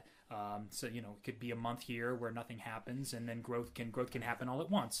bad. So it could be a month here where nothing happens, and then growth can happen all at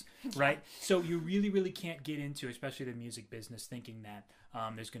once, right? So you really, really can't get into, especially the music business, thinking that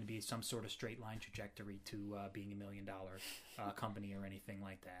there's going to be some sort of straight line trajectory to being $1 million company or anything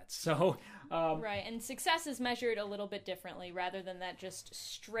like that. So right, and success is measured a little bit differently rather than that just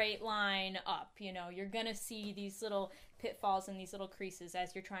straight line up. You're going to see these little pitfalls and these little creases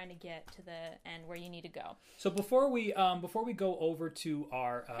as you're trying to get to the end where you need to go. So before we go over to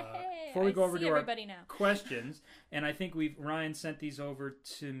our questions, and I think Ryan sent these over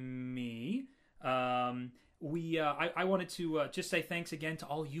to me. I wanted to just say thanks again to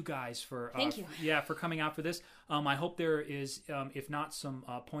all you guys for thank you. For coming out for this. I hope there is, if not some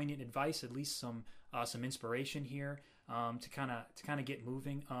poignant advice, at least some inspiration here to kind of get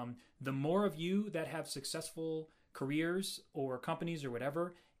moving. The more of you that have successful careers or companies or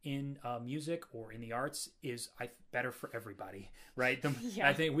whatever in music or in the arts is better for everybody, right? Yeah.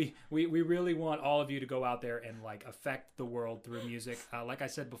 I think we really want all of you to go out there and affect the world through music. Like I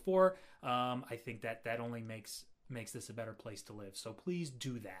said before, I think that only makes this a better place to live. So please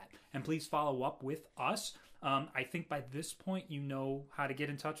do that, and please follow up with us. I think by this point you know how to get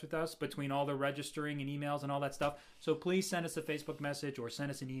in touch with us between all the registering and emails and all that stuff. So please send us a Facebook message or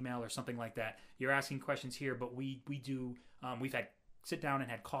send us an email or something like that. You're asking questions here, but we've had sit down and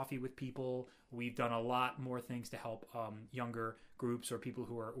had coffee with people. We've done a lot more things to help younger groups or people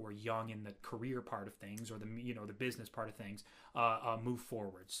who are young in the career part of things or the business part of things move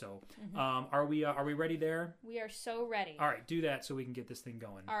forward. So are we ready there? We are so ready. All right, do that so we can get this thing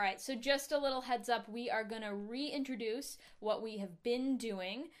going. All right, so just a little heads up, we are going to reintroduce what we have been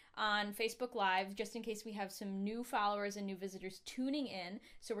doing on Facebook Live, just in case we have some new followers and new visitors tuning in.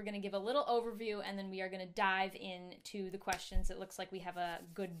 So we're going to give a little overview, and then we are going to dive into the questions. It looks like we have a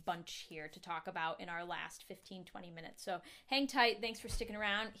good bunch here to talk about in our last 15-20 minutes. So hang tight. Thanks for sticking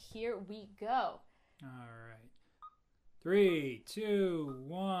around. Here we go. All right. 3, 2,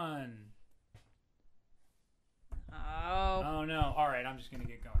 1. Oh no. All right, I'm just going to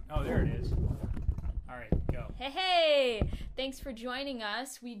get going. Oh, there it is. All right, go. Hey! Thanks for joining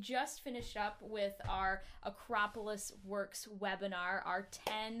us. We just finished up with our Akropolis Works webinar, our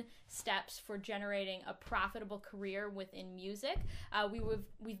 10 steps for generating a profitable career within music.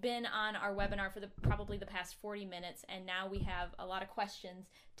 We've been on our webinar for probably the past 40 minutes, and now we have a lot of questions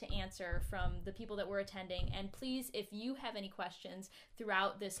to answer from the people that were attending. And please, if you have any questions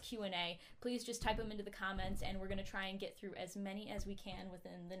throughout this Q&A, please just type them into the comments, and we're going to try and get through as many as we can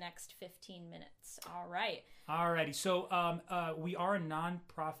within the next 15 minutes. All right. Alrighty. So we are a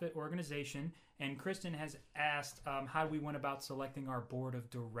non-profit organization, and Kristen has asked how we went about selecting our board of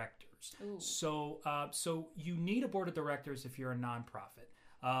directors. Ooh. So you need a board of directors if you're a nonprofit.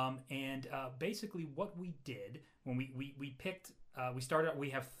 And basically what we did when we picked, we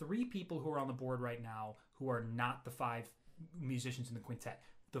have 3 people who are on the board right now who are not the 5 musicians in the quintet.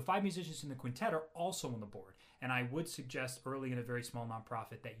 The 5 musicians in the quintet are also on the board. And I would suggest early in a very small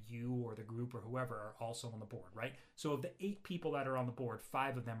nonprofit that you or the group or whoever are also on the board, right? So of the 8 people that are on the board,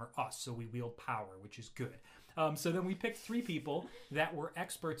 5 of them are us. So we wield power, which is good. So then we picked 3 people that were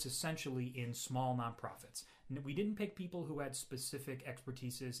experts essentially in small nonprofits. We didn't pick people who had specific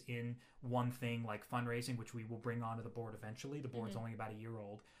expertises in one thing like fundraising, which we will bring onto the board eventually. The board's only about a year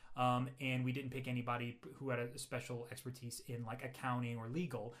old. And we didn't pick anybody who had a special expertise in like accounting or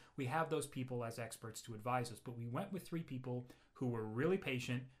legal. We have those people as experts to advise us, but we went with 3 people who were really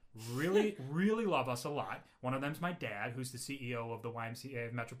patient, really, really love us a lot. One of them's my dad, who's the CEO of the YMCA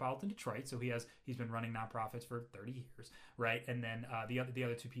of Metropolitan Detroit. So he's been running nonprofits for 30 years, right? And then the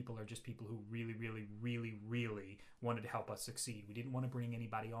other two people are just people who really, really, really, really wanted to help us succeed. We didn't want to bring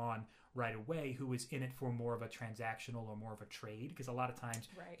anybody on right away who was in it for more of a transactional or more of a trade, because a lot of times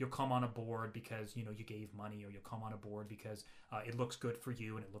you'll come on a board because you gave money, or you'll come on a board because it looks good for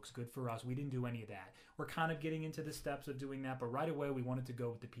you and it looks good for us. We didn't do any of that. We're kind of getting into the steps of doing that, but right away we wanted to go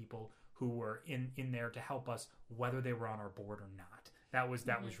with the people who were in there to help us, whether they were on our board or not. That was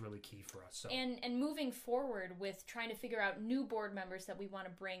really key for us. So. And moving forward with trying to figure out new board members that we want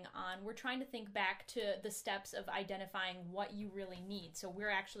to bring on, we're trying to think back to the steps of identifying what you really need. So we're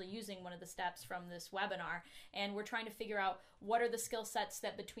actually using one of the steps from this webinar, and we're trying to figure out what are the skill sets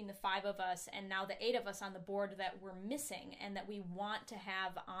that between the 5 of us and now the 8 of us on the board that we're missing and that we want to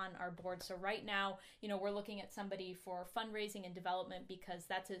have on our board. So right now, we're looking at somebody for fundraising and development because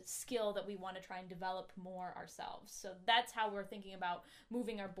that's a skill that we want to try and develop more ourselves. So that's how we're thinking about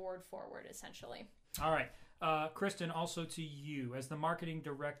moving our board forward, essentially. All right. Kristen, also to you, as the marketing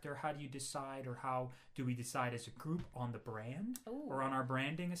director, how do you decide, or how do we decide as a group on the brand or on our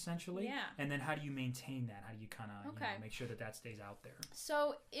branding, essentially? Yeah. And then how do you maintain that? How do you kind of make sure that stays out there?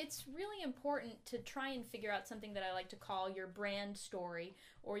 So it's really important to try and figure out something that I like to call your brand story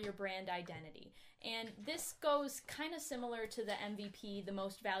or your brand identity. And this goes kind of similar to the MVP, the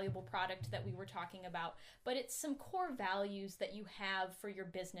most valuable product that we were talking about, but it's some core values that you have for your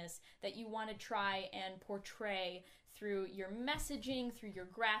business that you want to try and portray through your messaging, through your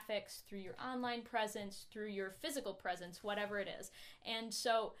graphics, through your online presence, through your physical presence, whatever it is. And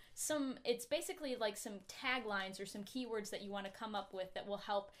so it's basically like some taglines or some keywords that you want to come up with that will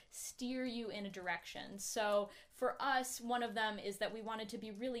help steer you in a direction. So for us, one of them is that we wanted to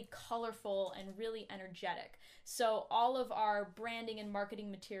be really colorful and really energetic. So all of our branding and marketing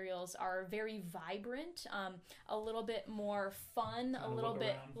materials are very vibrant, a little bit more fun, a little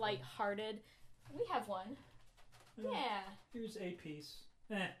bit lighthearted. We have one. Yeah. Here's a piece.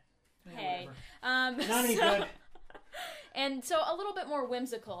 Hey. Not any good. And so a little bit more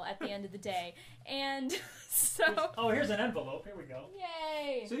whimsical at the end of the day. And so... Oh, here's an envelope. Here we go.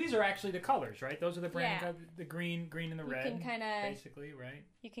 Yay. So these are actually the colors, right? Those are the brand, the green and the red. You can kind of... Basically, right?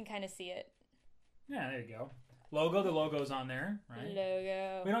 You can kind of see it. Yeah, there you go. The logo's on there, right?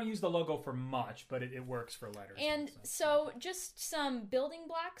 Logo. We don't use the logo for much, but it works for letters. And so just some building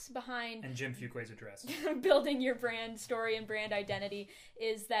blocks behind... And Jim Fuquay's address. Building your brand story and brand identity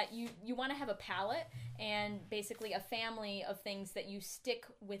is that you want to have a palette and basically a family of things that you stick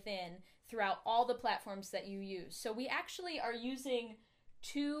within throughout all the platforms that you use. So we actually are using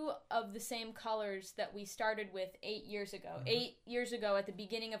 2 of the same colors that we started with 8 years ago. 8 years ago at the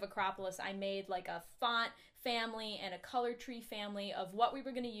beginning of Akropolis, I made like a font family and a color tree family of what we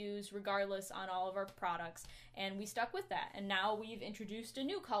were going to use regardless on all of our products, and we stuck with that. And now we've introduced a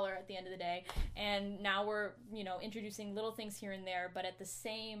new color at the end of the day, and now we're introducing little things here and there, but at the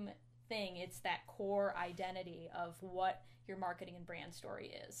same thing, it's that core identity of what your marketing and brand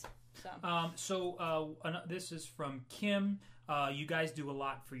story is. So this is from Kim. You guys do a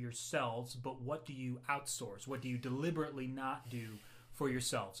lot for yourselves, but what do you outsource? What do you deliberately not do for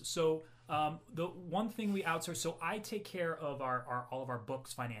yourselves? So the one thing we outsource, so I take care of all of our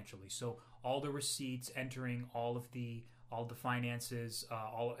books financially. So all the receipts, entering all the finances,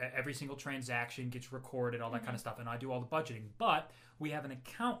 every single transaction gets recorded, all that kind of stuff, and I do all the budgeting. But we have an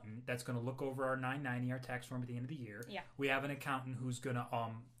accountant that's going to look over our 990, our tax form at the end of the year. Yeah. We have an accountant who's going to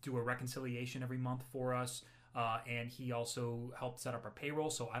do a reconciliation every month for us. And he also helped set up our payroll,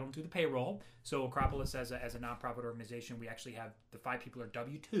 so I don't do the payroll. So Akropolis, as a nonprofit organization, we actually have the 5 people are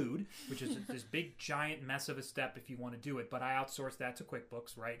W-2'd, which is this big giant mess of a step if you want to do it. But I outsource that to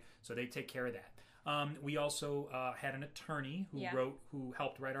QuickBooks, right? So they take care of that. We also had an attorney who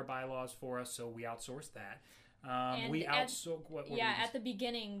helped write our bylaws for us, so we outsourced that. At the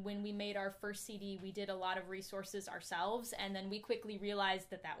beginning, when we made our first CD, we did a lot of resources ourselves, and then we quickly realized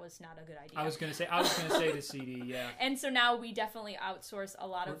that was not a good idea. I was going to say the CD, yeah. And so now we definitely outsource a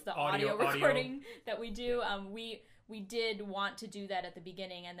lot of the audio recording that we do. We did want to do that at the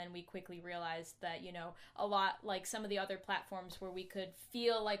beginning, and then we quickly realized that, a lot like some of the other platforms where we could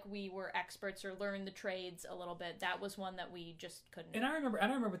feel like we were experts or learn the trades a little bit, that was one that we just couldn't. And I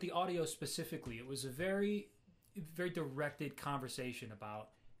remember with the audio specifically, it was a very directed conversation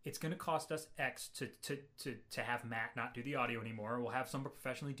about it's going to cost us X to have Matt not do the audio anymore. We'll have someone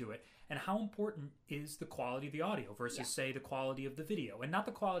professionally do it. And how important is the quality of the audio versus, say, the quality of the video? And not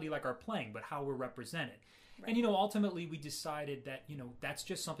the quality like our playing, but how we're represented. Right. And, ultimately we decided that, that's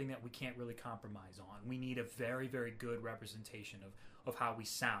just something that we can't really compromise on. We need a very, very good representation of of how we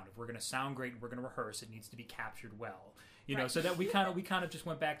sound. If we're going to sound great and we're going to rehearse, it needs to be captured well. You know, so that we kind of just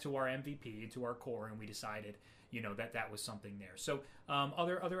went back to our MVP, to our core, and we decided, you know, that was something there. So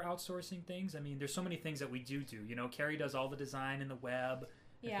other outsourcing things. I mean, there's so many things that we do. You know, Carrie does all the design in the web.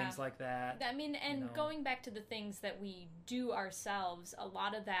 And things like that. I mean, and going back to the things that we do ourselves, a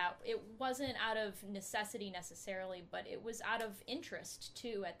lot of that, it wasn't out of necessity necessarily, but it was out of interest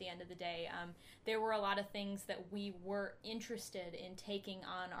too at the end of the day. There were a lot of things that we were interested in taking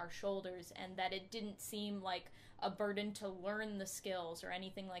on our shoulders, and that it didn't seem like a burden to learn the skills or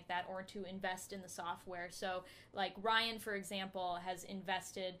anything like that, or to invest in the software. So like Ryan, for example, has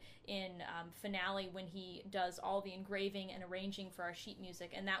invested in Finale when he does all the engraving and arranging for our sheet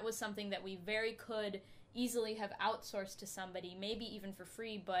music, and that was something that we very could easily have outsourced to somebody, maybe even for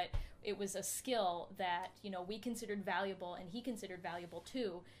free, but it was a skill that, you know, we considered valuable and he considered valuable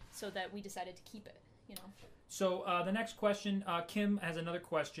too, so that we decided to keep it, you know. So the next question, Kim has another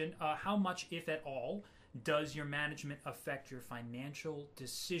question. How much, if at all, does your management affect your financial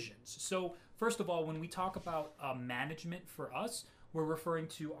decisions? So first of all, when we talk about management for us, we're referring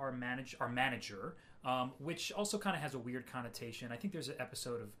to our manager, which also kind of has a weird connotation. I think there's an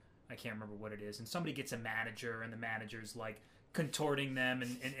episode of, I can't remember what it is, and somebody gets a manager, and the manager's like contorting them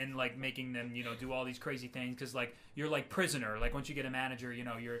and like making them, you know, do all these crazy things, because like you're like prisoner. Like once you get a manager, you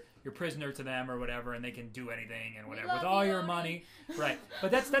know, you're prisoner to them or whatever, and they can do anything and whatever with all your money. Right.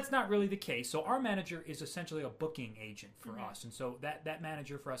 But that's not really the case. So our manager is essentially a booking agent for us. And so that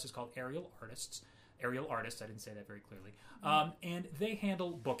manager for us is called Aerial Artists. I didn't say that very clearly. And they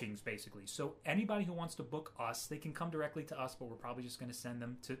handle bookings, basically. So anybody who wants to book us, they can come directly to us, but we're probably just going to send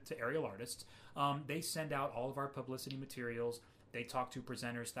them to Aerial Artists. They send out all of our publicity materials. They talk to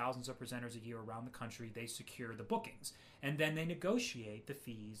presenters, thousands of presenters a year around the country. They secure the bookings. And then they negotiate the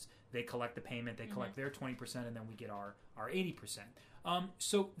fees. They collect the payment. They collect their 20%, and then we get our 80%.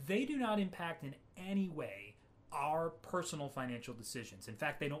 So they do not impact in any way our personal financial decisions. In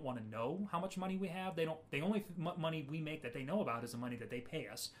fact, they don't want to know how much money we have. The only money we make that they know about is the money that they pay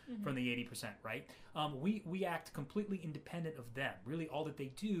us from the 80%, right? We act completely independent of them. Really, all that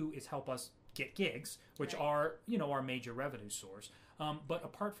they do is help us get gigs, which are, you know, our major revenue source. But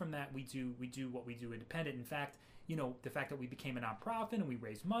apart from that, we do what we do independent. In fact, you know, the fact that we became a nonprofit and we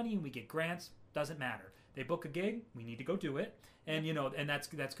raise money and we get grants doesn't matter. They book a gig, we need to go do it, and you know, and that's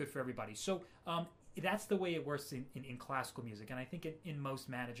good for everybody. So that's the way it works in classical music, and I think in most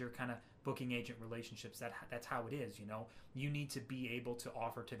manager kind of booking agent relationships, that's how it is. You know, you need to be able to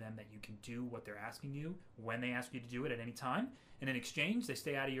offer to them that you can do what they're asking you when they ask you to do it at any time, and in exchange, they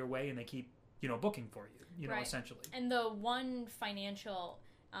stay out of your way and they keep, you know, booking for you. You know, essentially. And the one financial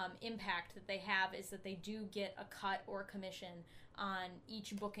impact that they have is that they do get a cut or commission on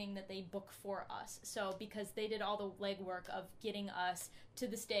each booking that they book for us. So because they did all the legwork of getting us to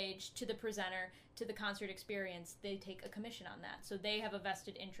the stage, to the presenter, to the concert experience, they take a commission on that. So they have a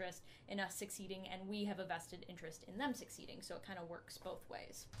vested interest in us succeeding, and we have a vested interest in them succeeding. So it kind of works both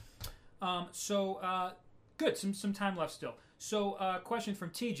ways. Good. Some time left still. So question from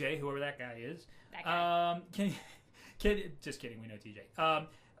TJ, whoever that guy is. That guy. Just kidding. We know TJ.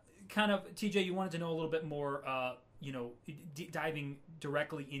 Kind of, TJ, you wanted to know a little bit more, you know, diving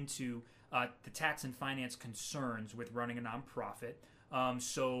directly into the tax and finance concerns with running a nonprofit.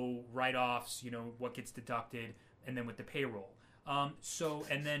 So write-offs, you know, what gets deducted, and then with the payroll.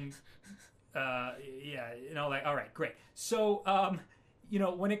 And then, you know, like, all right, great. So, you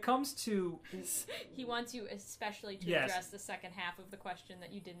know, when it comes to... He wants you especially to address the second half of the question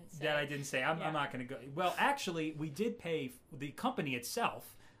that you didn't say. That I didn't say. I'm not going to go... Well, actually, we did pay... The company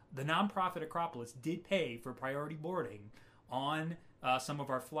itself, the nonprofit Akropolis, did pay for priority boarding on some of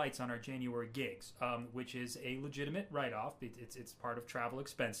our flights on our January gigs, which is a legitimate write-off. It's part of travel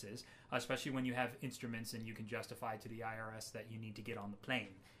expenses, especially when you have instruments and you can justify to the IRS that you need to get on the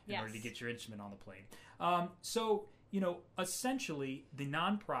plane in order to get your instrument on the plane. So... You know, essentially, the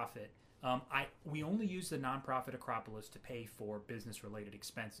nonprofit, we only use the nonprofit Akropolis to pay for business-related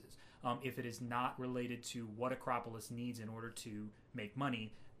expenses. If it is not related to what Akropolis needs in order to make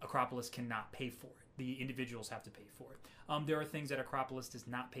money, Akropolis cannot pay for it. The individuals have to pay for it. There are things that Akropolis does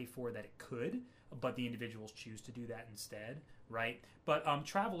not pay for that it could, but the individuals choose to do that instead, right? But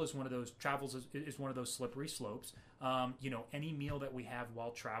travel is one of those. Is one of those slippery slopes. You know, any meal that we have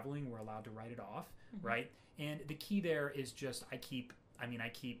while traveling, we're allowed to write it off, right? And the key there is just I keep I mean,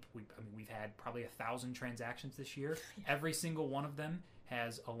 we've had probably 1,000 transactions this year. Every single one of them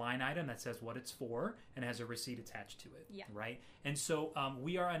has a line item that says what it's for and has a receipt attached to it. Yeah. Right. And so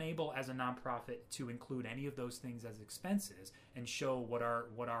we are unable as a nonprofit to include any of those things as expenses and show what our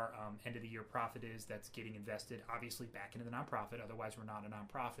end of the year profit is that's getting invested, obviously, back into the nonprofit. Otherwise, we're not a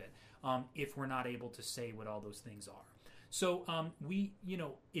nonprofit. If we're not able to say what all those things are. So we,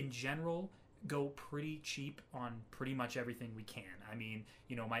 in general, go pretty cheap on pretty much everything we can. I mean,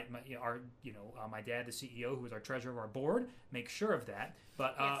 my dad, the CEO, who is our treasurer of our board, makes sure of that.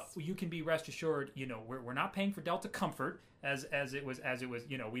 But Yes. you can be rest assured, we're not paying for Delta Comfort as it was.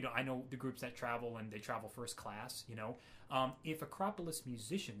 We don't. I know the groups that travel and they travel first class. If Akropolis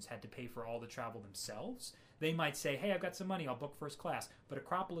musicians had to pay for all the travel themselves, they might say, hey, I've got some money, I'll book first class. But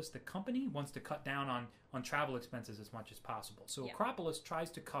Akropolis, the company, wants to cut down on travel expenses as much as possible. So Yeah. Akropolis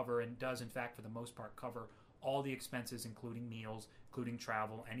tries to cover, and does in fact for the most part cover, all the expenses, including meals, including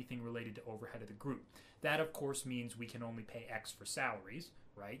travel, anything related to overhead of the group. That, of course, means we can only pay X for salaries,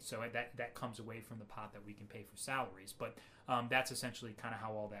 right? So that comes away from the pot that we can pay for salaries. But that's essentially kind of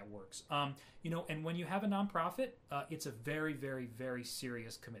how all that works. And when you have a nonprofit, it's a very, very, very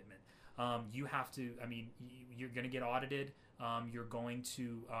serious commitment. You have to, you're going to get audited. You're going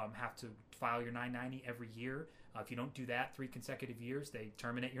to have to file your 990 every year. If you don't do that 3 consecutive years, they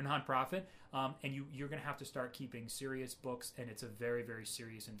terminate your nonprofit. And you're going to have to start keeping serious books, and it's a very, very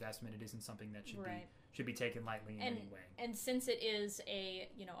serious investment. It isn't something that should be taken lightly in any way. And since it is a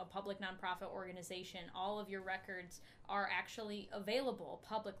public nonprofit organization, all of your records are actually available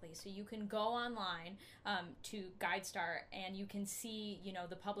publicly. So you can go online to GuideStar and you can see,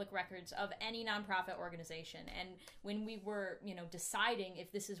 the public records of any nonprofit organization. And when we were, deciding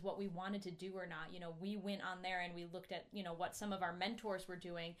if this is what we wanted to do or not, we went on there and we looked at, what some of our mentors were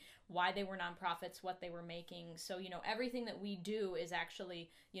doing, why they were nonprofits, what they were making. So, everything that we do is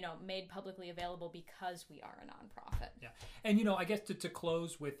actually, made publicly available because we are a nonprofit. Yeah. And, I guess to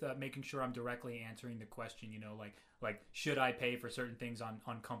close with making sure I'm directly answering the question, like should I pay for certain things on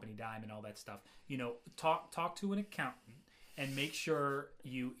company dime and all that stuff? Talk to an accountant and make sure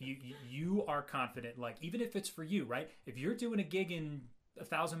you are confident, like even if it's for you, right? If you're doing a gig in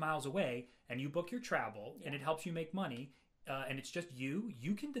 1,000 miles away and you book your travel and it helps you make money, and it's just you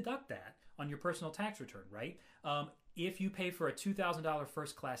can deduct that on your personal tax return, right? If you pay for a $2,000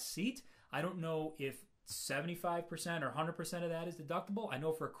 first class seat, I don't know if 75% or 100% of that is deductible. I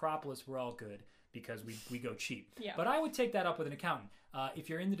know for Akropolis, we're all good because we go cheap. Yeah. But I would take that up with an accountant. If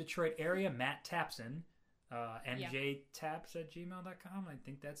you're in the Detroit area, Matt Tapson, mjtaps@gmail.com, I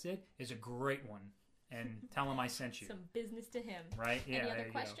think that's it, is a great one. And tell him I sent you. Some business to him. Right? Yeah. Any other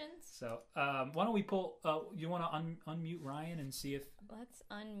questions? So why don't we pull, you want to unmute Ryan and see if... Let's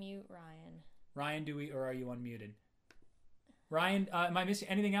unmute Ryan. Ryan, or are you unmuted? Ryan, am I missing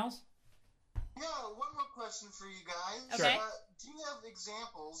anything else? Yeah, one more question for you guys. Okay. Do you have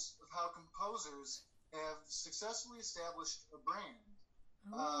examples of how composers have successfully established a brand?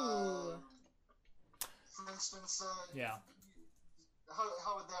 Ooh. For instance, Yeah.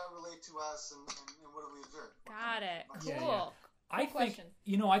 How would that relate to us, and what do we observe? Got it. Yeah, Cool. yeah. I think question.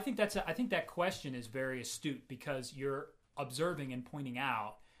 I think that question is very astute because you're observing and pointing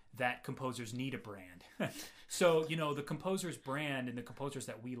out that composers need a brand. So, the composer's brand and the composers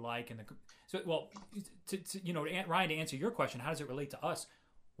that we like Ryan, to answer your question, how does it relate to us?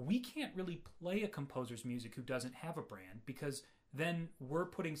 We can't really play a composer's music who doesn't have a brand because then we're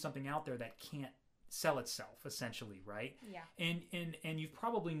putting something out there that can't sell itself, essentially, right? Yeah. And you've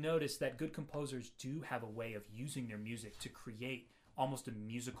probably noticed that good composers do have a way of using their music to create almost a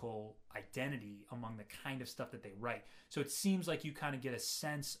musical identity among the kind of stuff that they write. So it seems like you kind of get a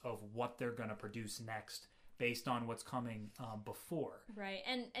sense of what they're going to produce next based on what's coming before. Right.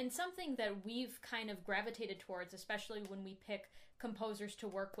 And something that we've kind of gravitated towards, especially when we pick composers to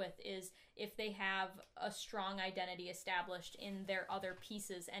work with, is if they have a strong identity established in their other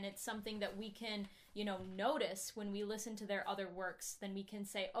pieces, and it's something that we can, notice when we listen to their other works, then we can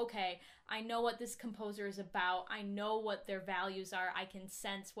say, okay, I know what this composer is about. I know what their values are. I can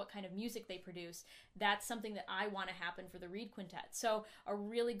sense what kind of music they produce. That's something that I want to happen for the Reed Quintet. So a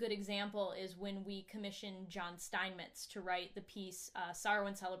really good example is when we commissioned John Steinmetz to write the piece Sorrow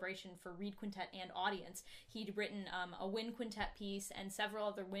and Celebration for Reed Quintet and audience. He'd written a wind quintet piece and several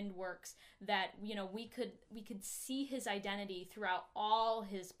other wind works that, we could see his identity throughout all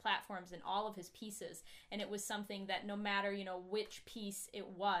his platforms and all of his pieces. And it was something that no matter, which piece it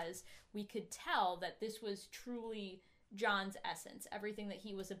was, we could tell that this was truly John's essence, everything that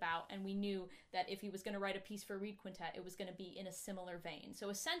he was about, and we knew that if he was going to write a piece for Reed Quintet, it was going to be in a similar vein. So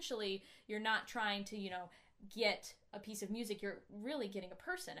essentially, you're not trying to, get a piece of music, you're really getting a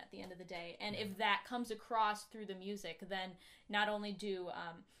person at the end of the day. And if that comes across through the music, then not only do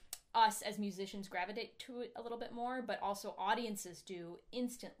us as musicians gravitate to it a little bit more, but also audiences do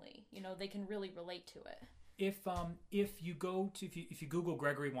instantly. You know, they can really relate to it. If you Google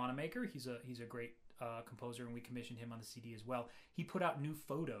Gregory Wanamaker, he's a great composer, and we commissioned him on the CD as well. He put out new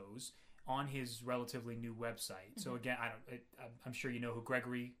photos on his relatively new website. So again, I'm sure you know who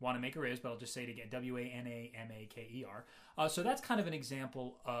Gregory Wanamaker is, but I'll just say it again: Wanamaker. So that's kind of an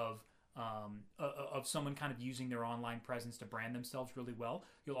example of someone kind of using their online presence to brand themselves really well.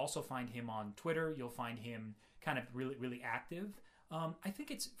 You'll also find him on Twitter. You'll find him kind of really active. I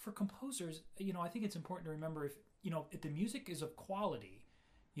think it's for composers. I think it's important to remember if the music is of quality,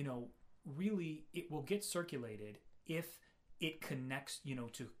 really it will get circulated if it connects,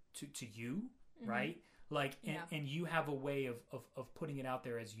 to you, right? Like, and you have a way of putting it out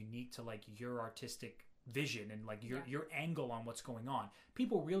there as unique to like your artistic vision and like your angle on what's going on.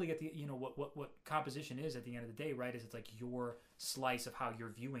 People really get the what composition is at the end of the day, right? Is it's like your slice of how you're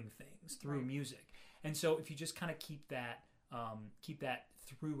viewing things through music. And so if you just kind of keep that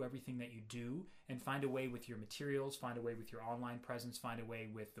through everything that you do, and find a way with your materials, find a way with your online presence, find a way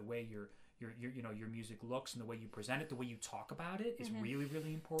with the way your music looks and the way you present it, the way you talk about it is really,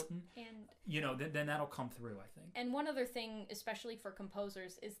 really important. And then that'll come through, I think. And one other thing, especially for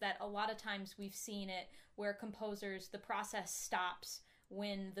composers, is that a lot of times we've seen it where composers, the process stops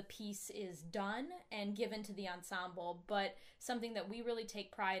when the piece is done and given to the ensemble. But something that we really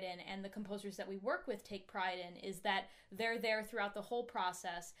take pride in, and the composers that we work with take pride in, is that they're there throughout the whole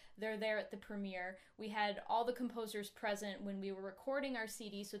process. They're there at the premiere. We had all the composers present when we were recording our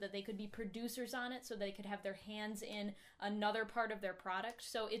CD so that they could be producers on it, so they could have their hands in another part of their product.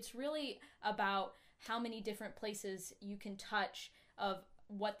 So it's really about how many different places you can touch of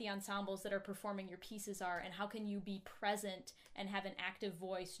what the ensembles that are performing your pieces are, and how can you be present and have an active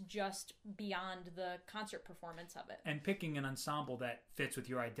voice just beyond the concert performance of it. And picking an ensemble that fits with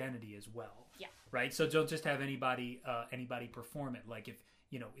your identity as well. Yeah. Right? So don't just have anybody perform it. Like if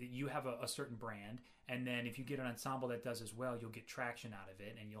you have a certain brand, and then if you get an ensemble that does as well, you'll get traction out of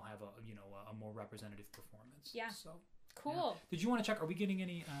it, and you'll have a more representative performance. Yeah. So cool. Yeah. Did you want to check? Are we getting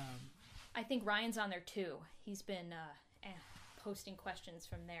any? I think Ryan's on there too. He's been posting questions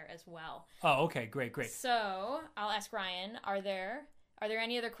from there as well. Oh, okay, great. So I'll ask Ryan. Are there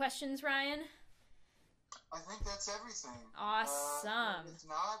any other questions, Ryan? I think that's everything. Awesome. If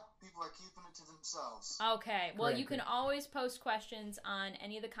not, people are keeping it to themselves. Okay. Well, you can always post questions on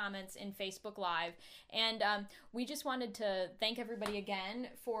any of the comments in Facebook Live. And we just wanted to thank everybody again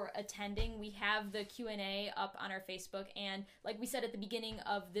for attending. We have the Q&A up on our Facebook. And like we said at the beginning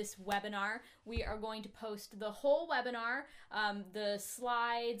of this webinar, we are going to post the whole webinar, the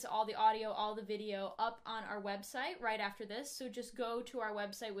slides, all the audio, all the video up on our website right after this. So just go to our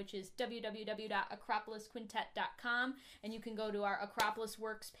website, which is www.akropolisquintet.com, and you can go to our Akropolis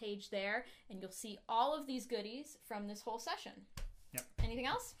Works page there, and you'll see all of these goodies from this whole session. Yep. Anything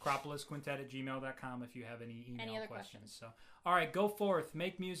else? akropolisquintet@gmail.com if you have any other questions. So, all right, go forth,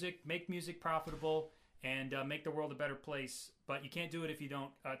 make music profitable, and make the world a better place. But you can't do it if you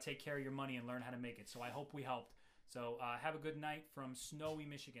don't take care of your money and learn how to make it. So I hope we helped. So have a good night from snowy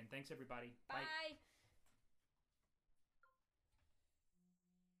Michigan. Thanks, everybody. Bye. Bye.